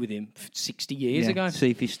flew with him 60 years ago.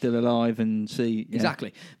 See if he's still alive and see... Yeah.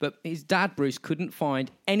 Exactly. But his dad, Bruce, couldn't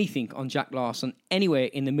find anything on Jack Larson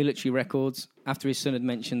anywhere in the military records after his son had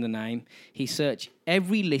mentioned the name. He searched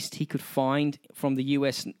every list he could find from the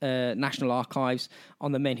US National Archives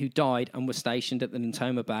on the men who died and were stationed at the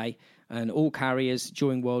Natoma Bay and all carriers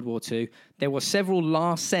during World War II. There were several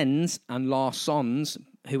Larsens and Larsons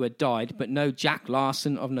who had died, but no Jack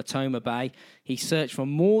Larson of Natoma Bay. He searched for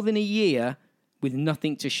more than a year with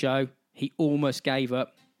nothing to show. He almost gave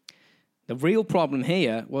up. The real problem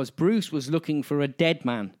here was Bruce was looking for a dead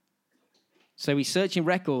man. So he's searching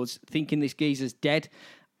records, thinking this geezer's dead.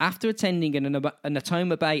 After attending a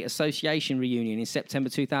Natoma Bay Association reunion in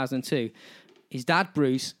September 2002, his dad,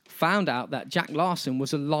 Bruce, found out that Jack Larson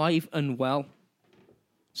was alive and well.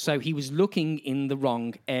 So he was looking in the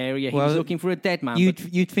wrong area. He was looking for a dead man.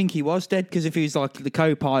 You'd think he was dead, because if he was like the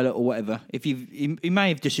co-pilot or whatever, he may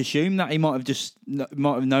have just assumed that. He might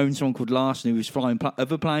have known someone called Larson who was flying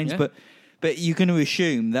other planes, but you're going to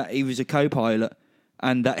assume that he was a co-pilot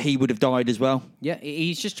and that he would have died as well. Yeah,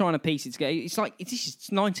 he's just trying to piece it together. It's like it's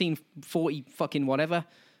 1940 fucking whatever.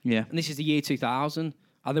 Yeah, and this is the year 2000.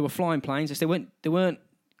 They were flying planes. They weren't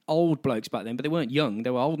old blokes back then, but they weren't young. They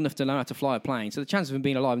were old enough to learn how to fly a plane. So the chance of him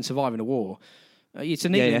being alive and surviving a war, it's a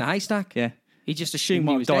needle in a haystack. Yeah, he just assumed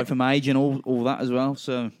he was died dead. from age and all that as well.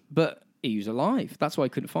 So, but he was alive. That's why I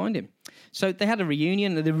couldn't find him. So they had a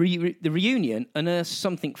reunion. The reunion unearthed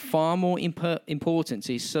something far more important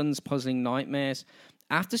to his son's puzzling nightmares.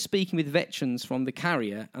 After speaking with veterans from the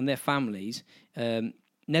carrier and their families,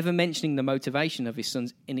 never mentioning the motivation of his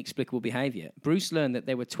son's inexplicable behaviour, Bruce learned that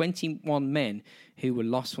there were 21 men who were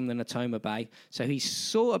lost from the Natoma Bay. So he's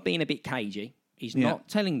sort of being a bit cagey. He's not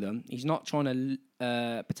telling them. He's not trying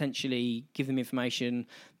to potentially give them information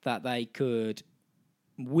that they could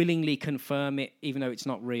willingly confirm it, even though it's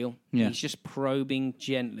not real. Yeah. He's just probing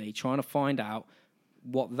gently, trying to find out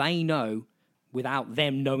what they know without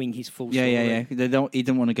them knowing his full story. Yeah. He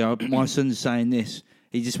didn't want to go, my son's saying this.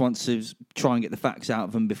 He just wants to try and get the facts out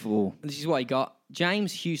of them before. And this is what he got.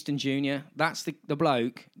 James Houston Jr., that's the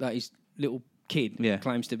bloke that his little kid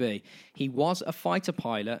claims to be. He was a fighter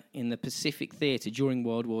pilot in the Pacific Theatre during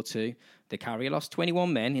World War II. The carrier lost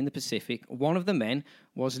 21 men in the Pacific. One of the men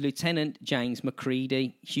was Lieutenant James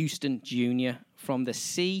McCready Houston Jr. from the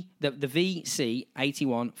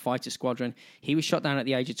VC-81 fighter squadron. He was shot down at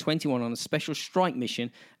the age of 21 on a special strike mission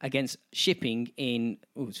against shipping in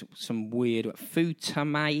some weird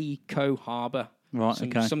Futamako Harbour. Right,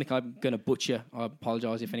 Something I'm going to butcher. I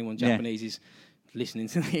apologise if anyone Japanese is listening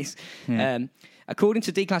to this. Yeah. According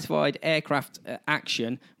to declassified aircraft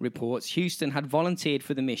action reports, Houston had volunteered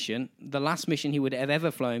for the mission, the last mission he would have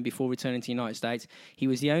ever flown before returning to the United States. He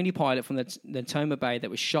was the only pilot from the Natoma Bay that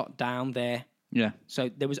was shot down there. Yeah. So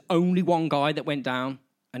there was only one guy that went down,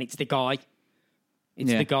 and it's the guy.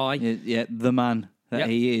 The guy. Yeah, the man that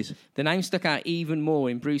he is. The name stuck out even more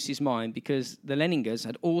in Bruce's mind because the Lenningers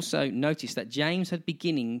had also noticed that James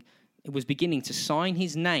was beginning to sign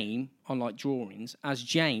his name on like drawings as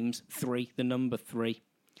James 3, the number 3.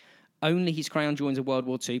 Only his crayon drawings of World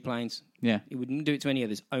War II planes. Yeah. He wouldn't do it to any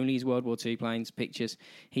others. Only his World War II planes, pictures.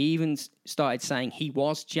 He even started saying he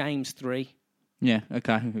was James 3. Yeah,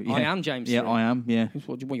 okay. Yeah. I am James 3. Yeah, I am, yeah.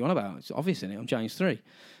 What are you on about? It's obvious, isn't it? I'm James 3.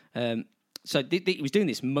 So he was doing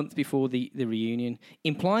this month before the reunion,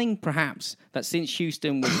 implying perhaps that since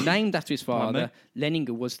Houston was named after his father,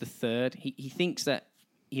 Leninger was the third. He thinks that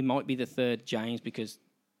he might be the third James because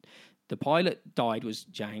the pilot died was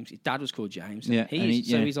James. His dad was called James. Yeah,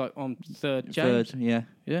 he's like, I'm third James. Third, yeah.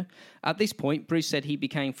 Yeah. At this point, Bruce said he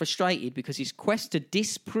became frustrated because his quest to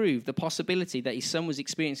disprove the possibility that his son was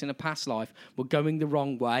experiencing a past life were going the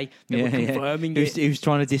wrong way. They were confirming it. He was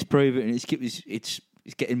trying to disprove it, and it's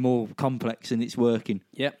getting more complex, and it's working.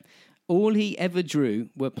 Yep. All he ever drew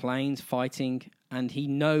were planes fighting, and he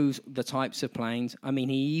knows the types of planes. I mean,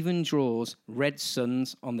 he even draws red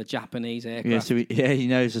suns on the Japanese aircraft. Yeah, he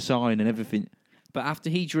knows the sign and everything. But after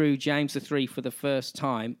he drew James III for the first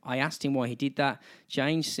time, I asked him why he did that.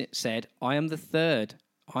 James said, I am the third.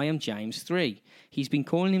 I am James III. He's been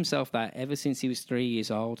calling himself that ever since he was 3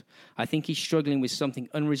 years old. I think he's struggling with something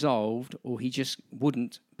unresolved, or he just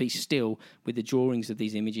wouldn't be still with the drawings of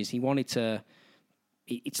these images. He wanted to...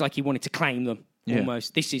 It's like he wanted to claim them,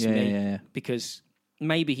 almost. This is me. Yeah. Because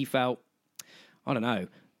maybe he felt... I don't know.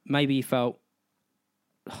 Maybe he felt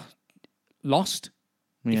lost.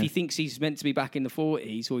 Yeah. If he thinks he's meant to be back in the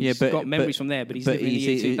 40s, or he's got memories from there, but he's living in the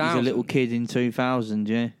year 2000. He's a little kid in 2000,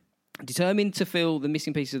 yeah. Determined to fill the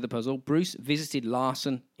missing pieces of the puzzle, Bruce visited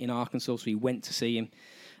Larson in Arkansas, so he went to see him.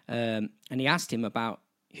 And he asked him about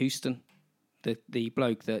Houston, the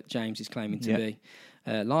bloke that James is claiming to be.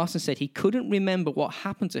 Larson said he couldn't remember what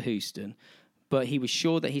happened to Houston, but he was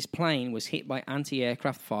sure that his plane was hit by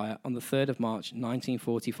anti-aircraft fire on the 3rd of March,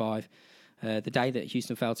 1945, the day that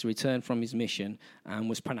Houston failed to return from his mission and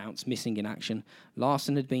was pronounced missing in action.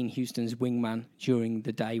 Larson had been Houston's wingman during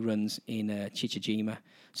the day runs in Chichijima,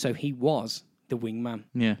 so he was the wingman.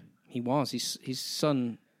 Yeah. He was. His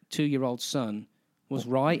son, 2-year-old son, was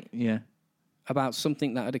right about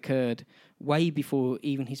something that had occurred way before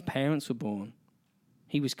even his parents were born.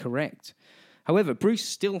 He was correct. However, Bruce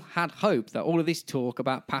still had hope that all of this talk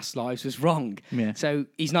about past lives was wrong. Yeah. So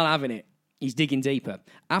he's not having it. He's digging deeper.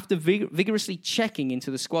 After vigorously checking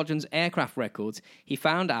into the squadron's aircraft records, he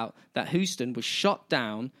found out that Houston was shot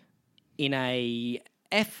down in a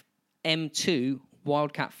FM-2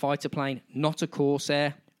 Wildcat fighter plane, not a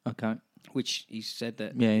Corsair. Okay. Which he said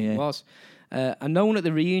that it was. And no one at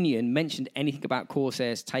the reunion mentioned anything about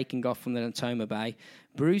Corsairs taking off from the Natoma Bay.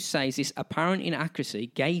 Bruce says this apparent inaccuracy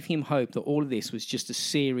gave him hope that all of this was just a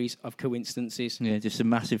series of coincidences. Yeah, just a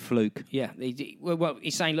massive fluke. Yeah. Well,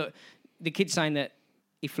 he's saying, look, the kid's saying that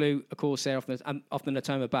he flew a Corsair off the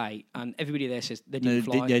Natoma Bay, and everybody there says they didn't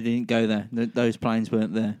fly. They didn't go there. Those planes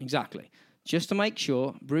weren't there. Exactly. Just to make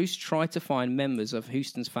sure, Bruce tried to find members of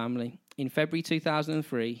Houston's family. In February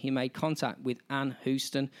 2003, he made contact with Anne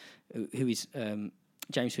Houston, who is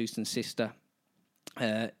James Houston's sister.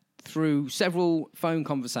 Through several phone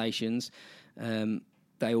conversations,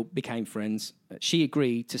 they all became friends. She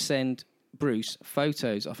agreed to send Bruce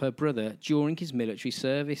photos of her brother during his military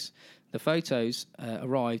service. The photos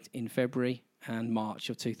arrived in February and March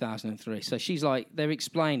of 2003. So she's like, they're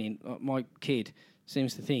explaining, my kid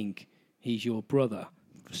seems to think he's your brother.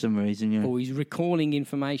 For some reason, yeah. Or he's recalling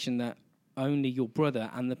information that only your brother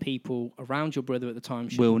and the people around your brother at the time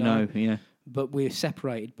should Will know, yeah. But we're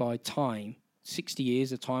separated by time. 60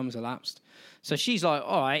 years of time has elapsed. So she's like,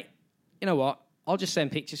 all right, you know what? I'll just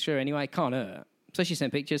send pictures through anyway. It can't hurt. So she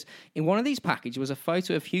sent pictures. In one of these packages was a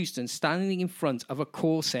photo of Houston standing in front of a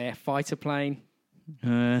Corsair fighter plane.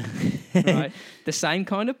 Right. The same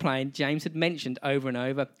kind of plane James had mentioned over and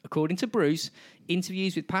over. According to Bruce,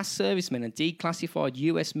 interviews with past servicemen and declassified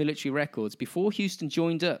US military records, before Houston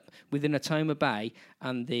joined up with the Natoma Bay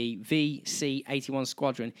and the VC-81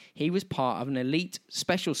 squadron, he was part of an elite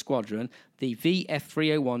special squadron, the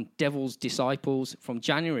VF-301 Devil's Disciples, from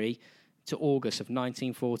January to August of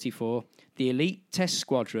 1944. The elite test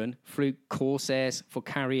squadron flew Corsairs for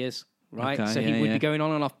carriers, right? Okay, so he would be going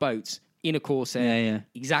on and off boats in a Corsair,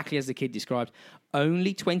 exactly as the kid described.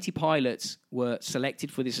 Only 20 pilots were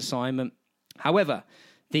selected for this assignment. However,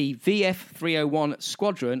 the VF-301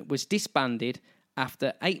 squadron was disbanded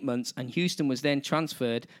after 8 months, and Houston was then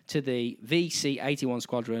transferred to the VC-81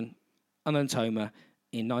 squadron on Natoma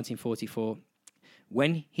in 1944.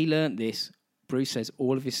 When he learnt this, Bruce says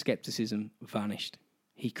all of his skepticism vanished.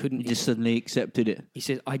 He just suddenly accepted it. He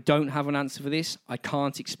says, I don't have an answer for this. I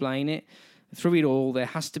can't explain it. Through it all, there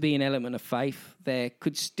has to be an element of faith. It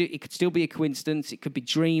could still be a coincidence. It could be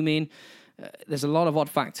dreaming. There's a lot of odd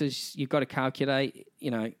factors you've got to calculate.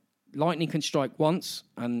 You know, lightning can strike once,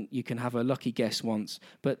 and you can have a lucky guess once.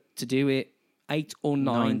 But to do it 8 or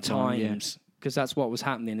 9 times, because that's what was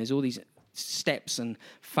happening. There's all these steps and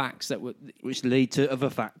facts that were which lead to other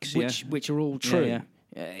facts, which are all true.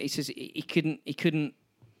 He says he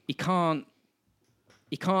can't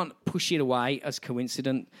push it away as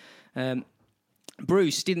coincident.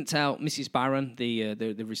 Bruce didn't tell Mrs. Barron,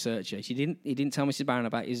 the researcher. He didn't tell Mrs. Barron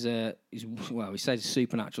about his well, he says a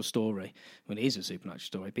supernatural story. Well, it is a supernatural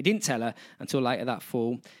story, but he didn't tell her until later that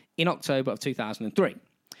fall, in October of 2003,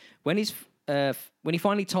 when he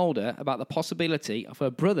finally told her about the possibility of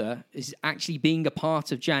her brother is actually being a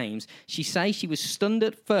part of James. She says she was stunned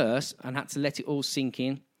at first and had to let it all sink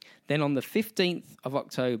in. Then on the 15th of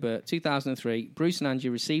October 2003, Bruce and Angie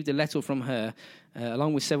received a letter from her,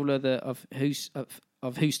 along with several other of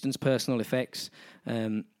Houston's personal effects.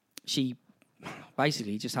 She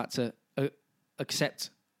basically just had to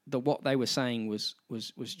accept that what they were saying was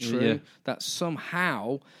true. Yeah. That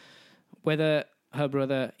somehow, whether her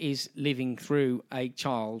brother is living through a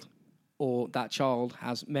child or that child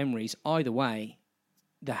has memories, either way,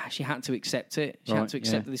 she had to accept it. She had to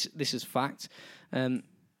accept that this is fact.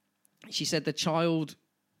 She said the child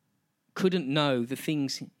couldn't know the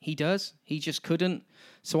things he does. He just couldn't.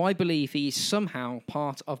 So I believe he is somehow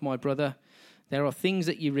part of my brother. There are things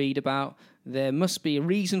that you read about. There must be a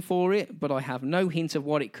reason for it, but I have no hint of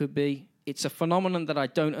what it could be. It's a phenomenon that I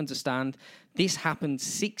don't understand. This happened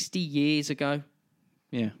 60 years ago.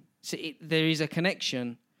 Yeah. So there is a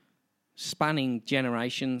connection spanning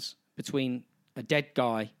generations between a dead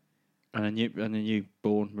guy and a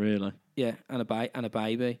newborn, really. Yeah, and a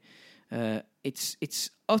baby. It's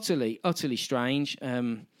utterly strange.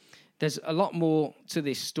 There's a lot more to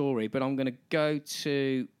this story, but I'm going to go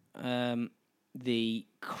to the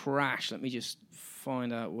crash. Let me just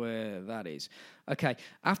find out where that is. Okay,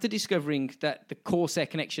 after discovering that the Corsair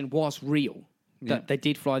connection was real, that they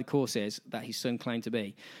did fly the Corsairs that his son claimed to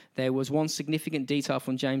be, there was one significant detail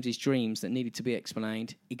from James's dreams that needed to be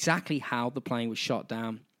explained: exactly how the plane was shot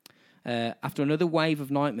down. After another wave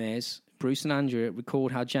of nightmares, Bruce and Andrea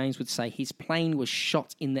recalled how James would say his plane was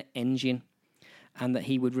shot in the engine, and that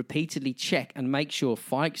he would repeatedly check and make sure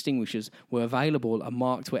fire extinguishers were available and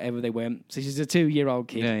marked wherever they went. So he's a 2-year-old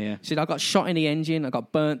kid. Yeah. He said, I got shot in the engine, I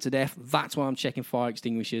got burnt to death. That's why I'm checking fire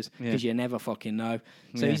extinguishers, because you never fucking know.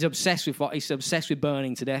 So he's obsessed with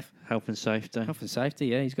burning to death. Health and safety,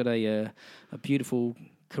 yeah. He's got a beautiful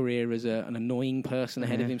career as an annoying person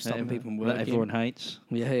ahead of him, stopping people from working. That everyone hates.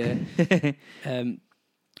 Yeah.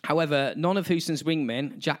 However, none of Houston's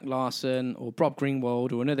wingmen, Jack Larson or Bob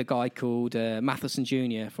Greenwald or another guy called Matheson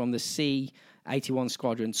Jr. from the C-81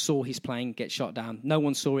 squadron, saw his plane get shot down. No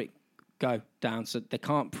one saw it go down, so they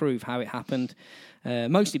can't prove how it happened,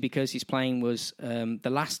 mostly because his plane was the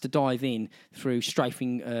last to dive in through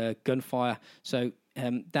strafing gunfire. So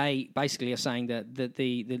they basically are saying that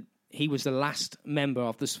he was the last member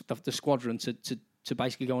of the squadron to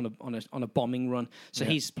basically go on a bombing run. So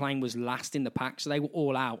his plane was last in the pack. So they were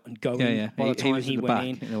all out and going by the time he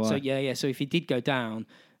went in. So so if he did go down,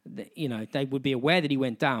 they would be aware that he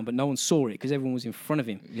went down, but no one saw it because everyone was in front of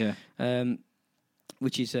him. Yeah.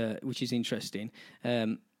 Which is interesting.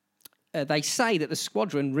 They say that the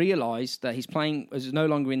squadron realised that his plane was no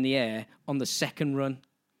longer in the air on the second run.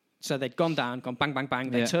 So they'd gone down, gone bang, bang,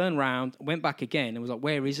 bang. They turned round, went back again, and was like,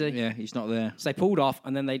 "Where is he?" Yeah, he's not there. So they pulled off,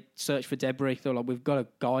 and then they searched for debris. They were like, "We've got a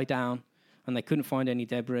guy down," and they couldn't find any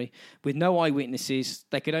debris. With no eyewitnesses,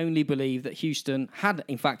 they could only believe that Houston had,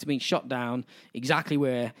 in fact, been shot down exactly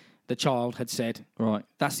where the child had said. Right.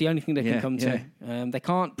 That's the only thing they can come to. They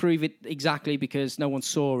can't prove it exactly because no one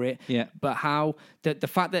saw it. Yeah. But how the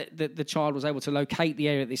fact that the child was able to locate the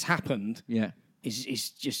area that this happened. Yeah.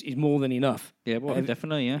 Is more than enough. Yeah, well,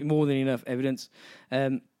 definitely, yeah. More than enough evidence.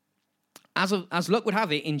 As luck would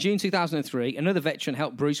have it, in June 2003, another veteran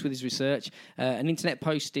helped Bruce with his research. An internet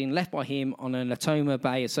posting left by him on a Natoma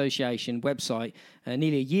Bay Association website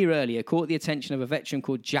nearly a year earlier caught the attention of a veteran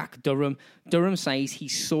called Jack Durham. Durham says he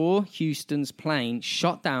saw Houston's plane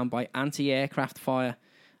shot down by anti-aircraft fire,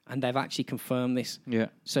 and they've actually confirmed this. Yeah.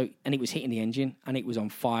 And it was hitting the engine, and it was on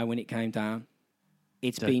fire when it came down.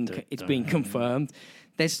 It's been confirmed.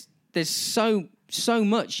 There's so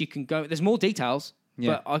much you can go. There's more details,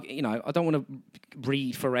 but I don't want to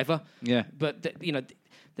read forever. Yeah. But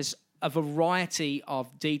there's a variety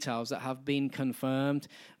of details that have been confirmed.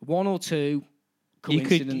 One or two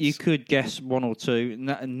coincidences. You could guess one or two,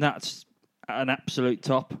 and that's at an absolute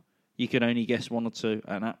top. You can only guess one or two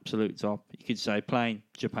at an absolute top. You could say plane,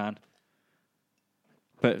 Japan.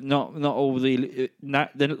 But not all the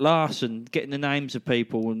Larson getting the names of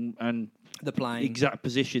people and the plane exact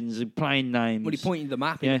positions and plane names. Well, he pointed the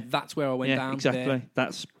map. Yeah, that's where I went down. Exactly. There.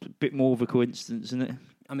 That's a bit more of a coincidence, isn't it?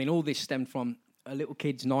 I mean, all this stemmed from a little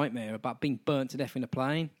kid's nightmare about being burnt to death in a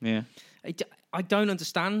plane. Yeah. I don't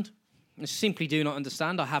understand. I simply do not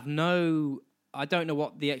understand. I don't know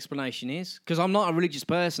what the explanation is because I'm not a religious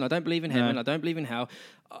person. I don't believe in heaven. I don't believe in hell.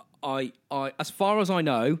 I as far as I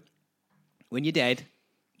know, when you're dead.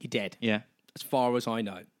 You're dead. Yeah. As far as I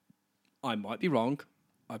know. I might be wrong.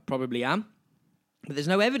 I probably am. But there's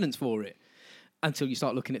no evidence for it until you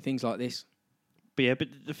start looking at things like this. But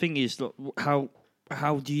the thing is, look, how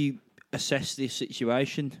do you assess this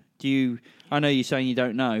situation? I know you're saying you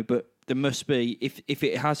don't know, but there must be, if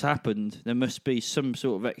it has happened, there must be some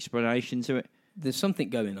sort of explanation to it. There's something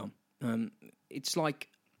going on. It's like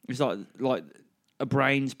a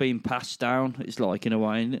brain's being passed down. It's like, in a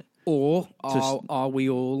way, isn't it? Or are we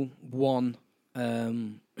all one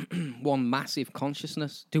one massive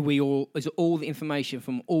consciousness? Is all the information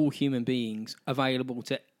from all human beings available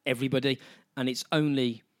to everybody, and it's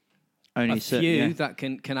only a few that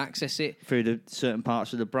can access it through the certain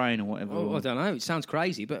parts of the brain or whatever? I don't know. It sounds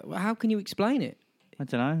crazy, but how can you explain it? I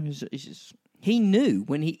don't know. It's just... He knew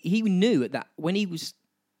when he knew at that when he was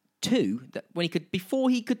 2 that when before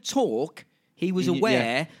he could talk, he was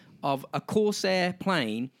aware of a Corsair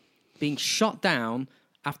plane being shot down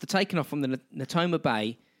after taking off from the Natoma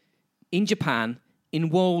Bay in Japan in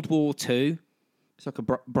World War II. It's like a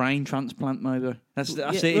brain transplant, maybe. That's it.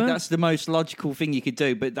 Right. That's the most logical thing you could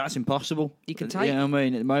do, but that's impossible. You can take. You know what I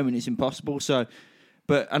mean? At the moment, it's impossible. So,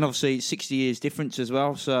 and obviously, it's 60 years difference as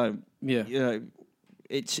well. So,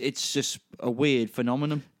 it's just a weird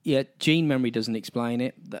phenomenon. Yeah, gene memory doesn't explain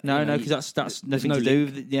it. No, because that's nothing to do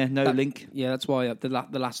with it. Yeah, link. Yeah, that's why the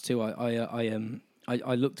last two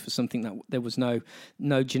I looked for something that there was no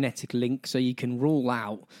genetic link, so you can rule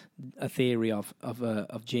out a theory of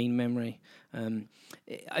gene memory.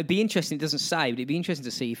 It'd be interesting. It doesn't say, but it'd be interesting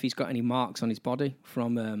to see if he's got any marks on his body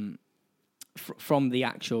from the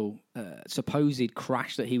actual supposed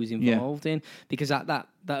crash that he was involved in. Because that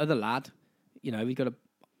other lad, he got a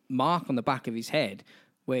mark on the back of his head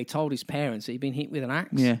where he told his parents that he'd been hit with an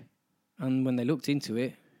axe. Yeah, and when they looked into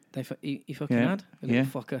it. He fucking had a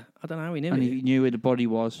little fucker. I don't know how he knew. And he knew where the body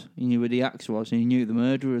was. He knew where the axe was, and he knew the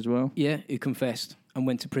murderer as well. Yeah, who confessed and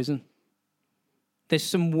went to prison. There's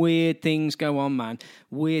some weird things go on, man.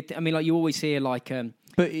 Weird. I mean, like you always hear, like.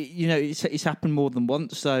 But it's happened more than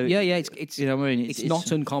once. So yeah. It's you know what I mean. It's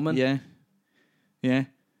not uncommon. Yeah.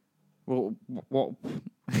 Well, what?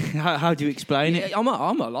 How do you explain it? I'm at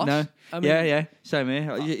a loss. No. I mean, Same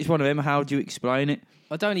here. It's one of them. How do you explain it?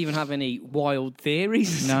 I don't even have any wild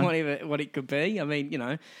theories as to what it could be. I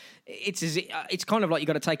mean, it's kind of like you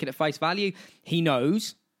got to take it at face value. He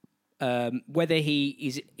knows whether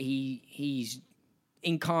he's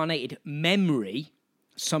incarnated memory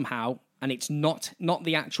somehow, and it's not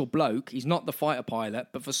the actual bloke. He's not the fighter pilot,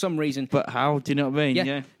 but for some reason. But how? Do you know what I mean?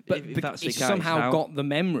 Yeah. But if that's he's somehow got the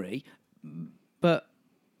memory. But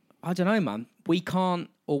I don't know, man. We can't,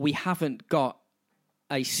 or we haven't got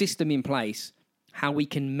a system in place how we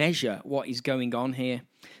can measure what is going on here.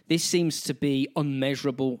 This seems to be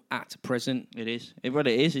unmeasurable at present. It is. It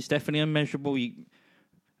is. It's definitely unmeasurable.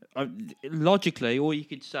 Logically, all you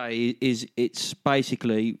could say is it's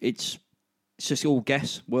just all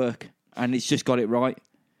guesswork, and it's just got it right.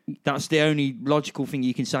 That's the only logical thing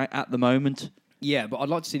you can say at the moment. Yeah, but I'd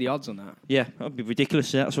like to see the odds on that. Yeah, that'd be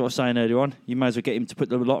ridiculous. That's what I was saying earlier on. You might as well get him to put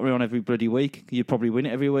the lottery on every bloody week. You'd probably win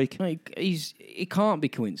it every week. No, it can't be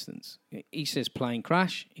coincidence. He says plane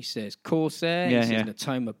crash. He says Corsair. He says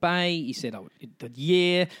Natoma Bay. He said the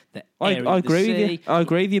year, the area I of the agree sea. with you. I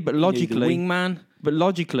agree with you, but logically, the wingman. But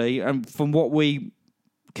logically, and from what we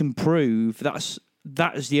can prove,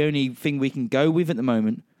 that is the only thing we can go with at the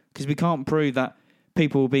moment, because we can't prove that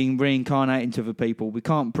people are being reincarnated into other people. We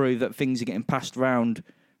can't prove that things are getting passed around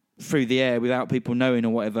through the air without people knowing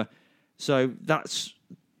or whatever. So that's,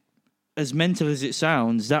 as mental as it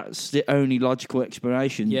sounds, that's the only logical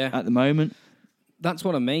explanation at the moment. That's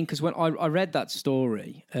what I mean, because when I read that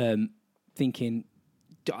story, thinking,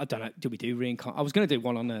 I don't know, did we do reincarnation? I was going to do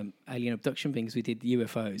one on alien abduction things. We did the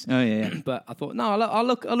UFOs. Oh, yeah. But I thought, no, I'll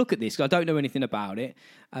look at this, because I don't know anything about it,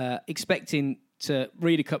 expecting to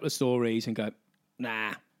read a couple of stories and go,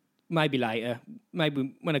 nah, maybe later,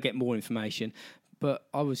 maybe when I get more information. But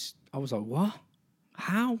I was like, what?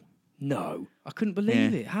 How? No, I couldn't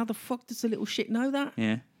believe it. How the fuck does the little shit know that?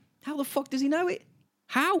 Yeah. How the fuck does he know it?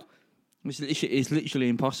 How? It's literally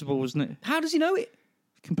impossible, wasn't it? How does he know it?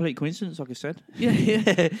 Complete coincidence, like I said.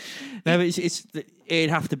 Yeah. No, but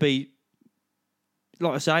it'd have to be,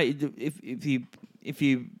 like I say, if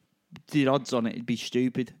you did odds on it, it'd be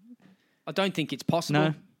stupid. I don't think it's possible.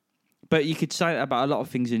 No. But you could say that about a lot of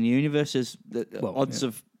things in the universe. There's odds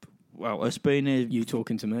of, us being here. You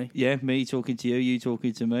talking to me? Yeah, me talking to you, you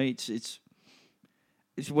talking to me. It's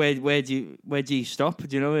where do you stop?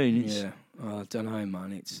 Do you know what I mean? I don't know,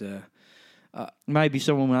 man. It's maybe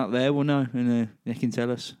someone out there will know and they can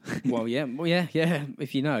tell us. yeah.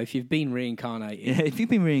 If you've been reincarnated, if you've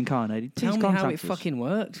been reincarnated, tell me how it fucking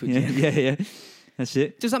works. Would you? Yeah. That's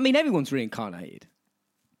it. Does that mean everyone's reincarnated?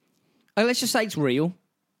 Let's just say it's real.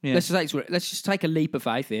 Yeah. Let's just take a leap of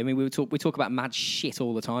faith here. I mean, we talk about mad shit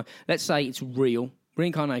all the time. Let's say it's real.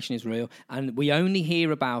 Reincarnation is real, and we only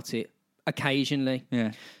hear about it occasionally.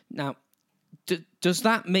 Yeah. Now, does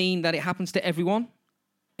that mean that it happens to everyone?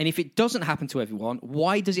 And if it doesn't happen to everyone,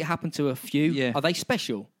 why does it happen to a few? Yeah. Are they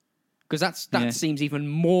special? Because that seems even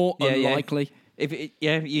more unlikely.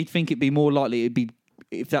 Yeah. You'd think it'd be more likely. It'd be,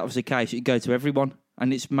 if that was the case, it'd go to everyone,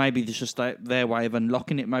 and it's maybe just their way of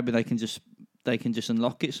unlocking it. Maybe they can just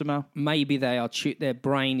unlock it somehow. Maybe their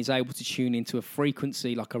brain is able to tune into a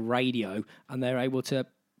frequency like a radio, and they're able to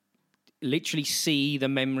literally see the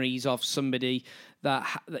memories of somebody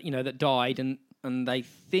that died, and they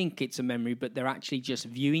think it's a memory, but they're actually just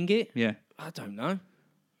viewing it. Yeah, I don't know.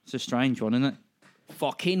 It's a strange one, isn't it?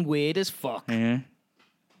 Fucking weird as fuck. Yeah.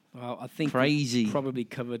 Well, I think crazy. We probably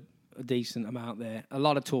covered a decent amount there. A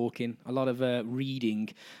lot of talking, a lot of reading,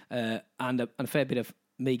 and a fair bit of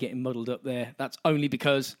me getting muddled up there. That's only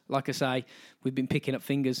because, like I say, we've been picking up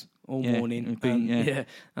fingers all morning.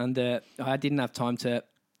 And I didn't have time to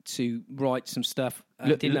write some stuff.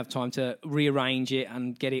 I didn't have time to rearrange it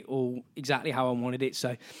and get it all exactly how I wanted it.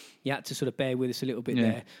 So you had to sort of bear with us a little bit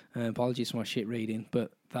there. Apologies for my shit reading,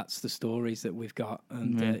 but that's the stories that we've got.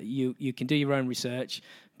 And you can do your own research,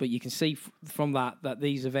 but you can see from that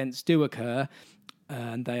these events do occur,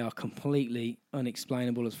 and they are completely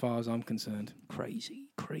unexplainable as far as I'm concerned. Crazy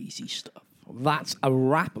stuff. That's a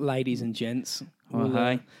wrap, ladies and gents.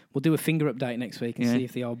 We'll do a finger update next week and see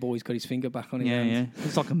if the old boy's got his finger back on his hand.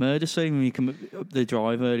 It's like a murder scene when you come up the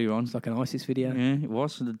drive earlier on. It's like an ISIS video. Yeah, it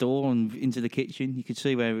was. The door and into the kitchen. You could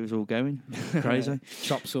see where it was all going. Crazy.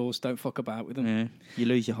 Chop saws, don't fuck about with them. Yeah, you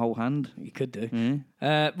lose your whole hand. You could do.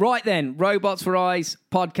 Yeah. Right then, Robots for Eyes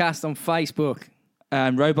podcast on Facebook.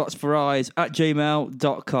 And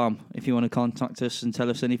robotsforeyes@gmail.com if you want to contact us and tell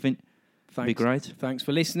us anything. That'd be great. Thanks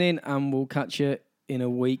for listening, and we'll catch you in a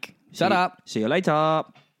week. Shut up. See you later.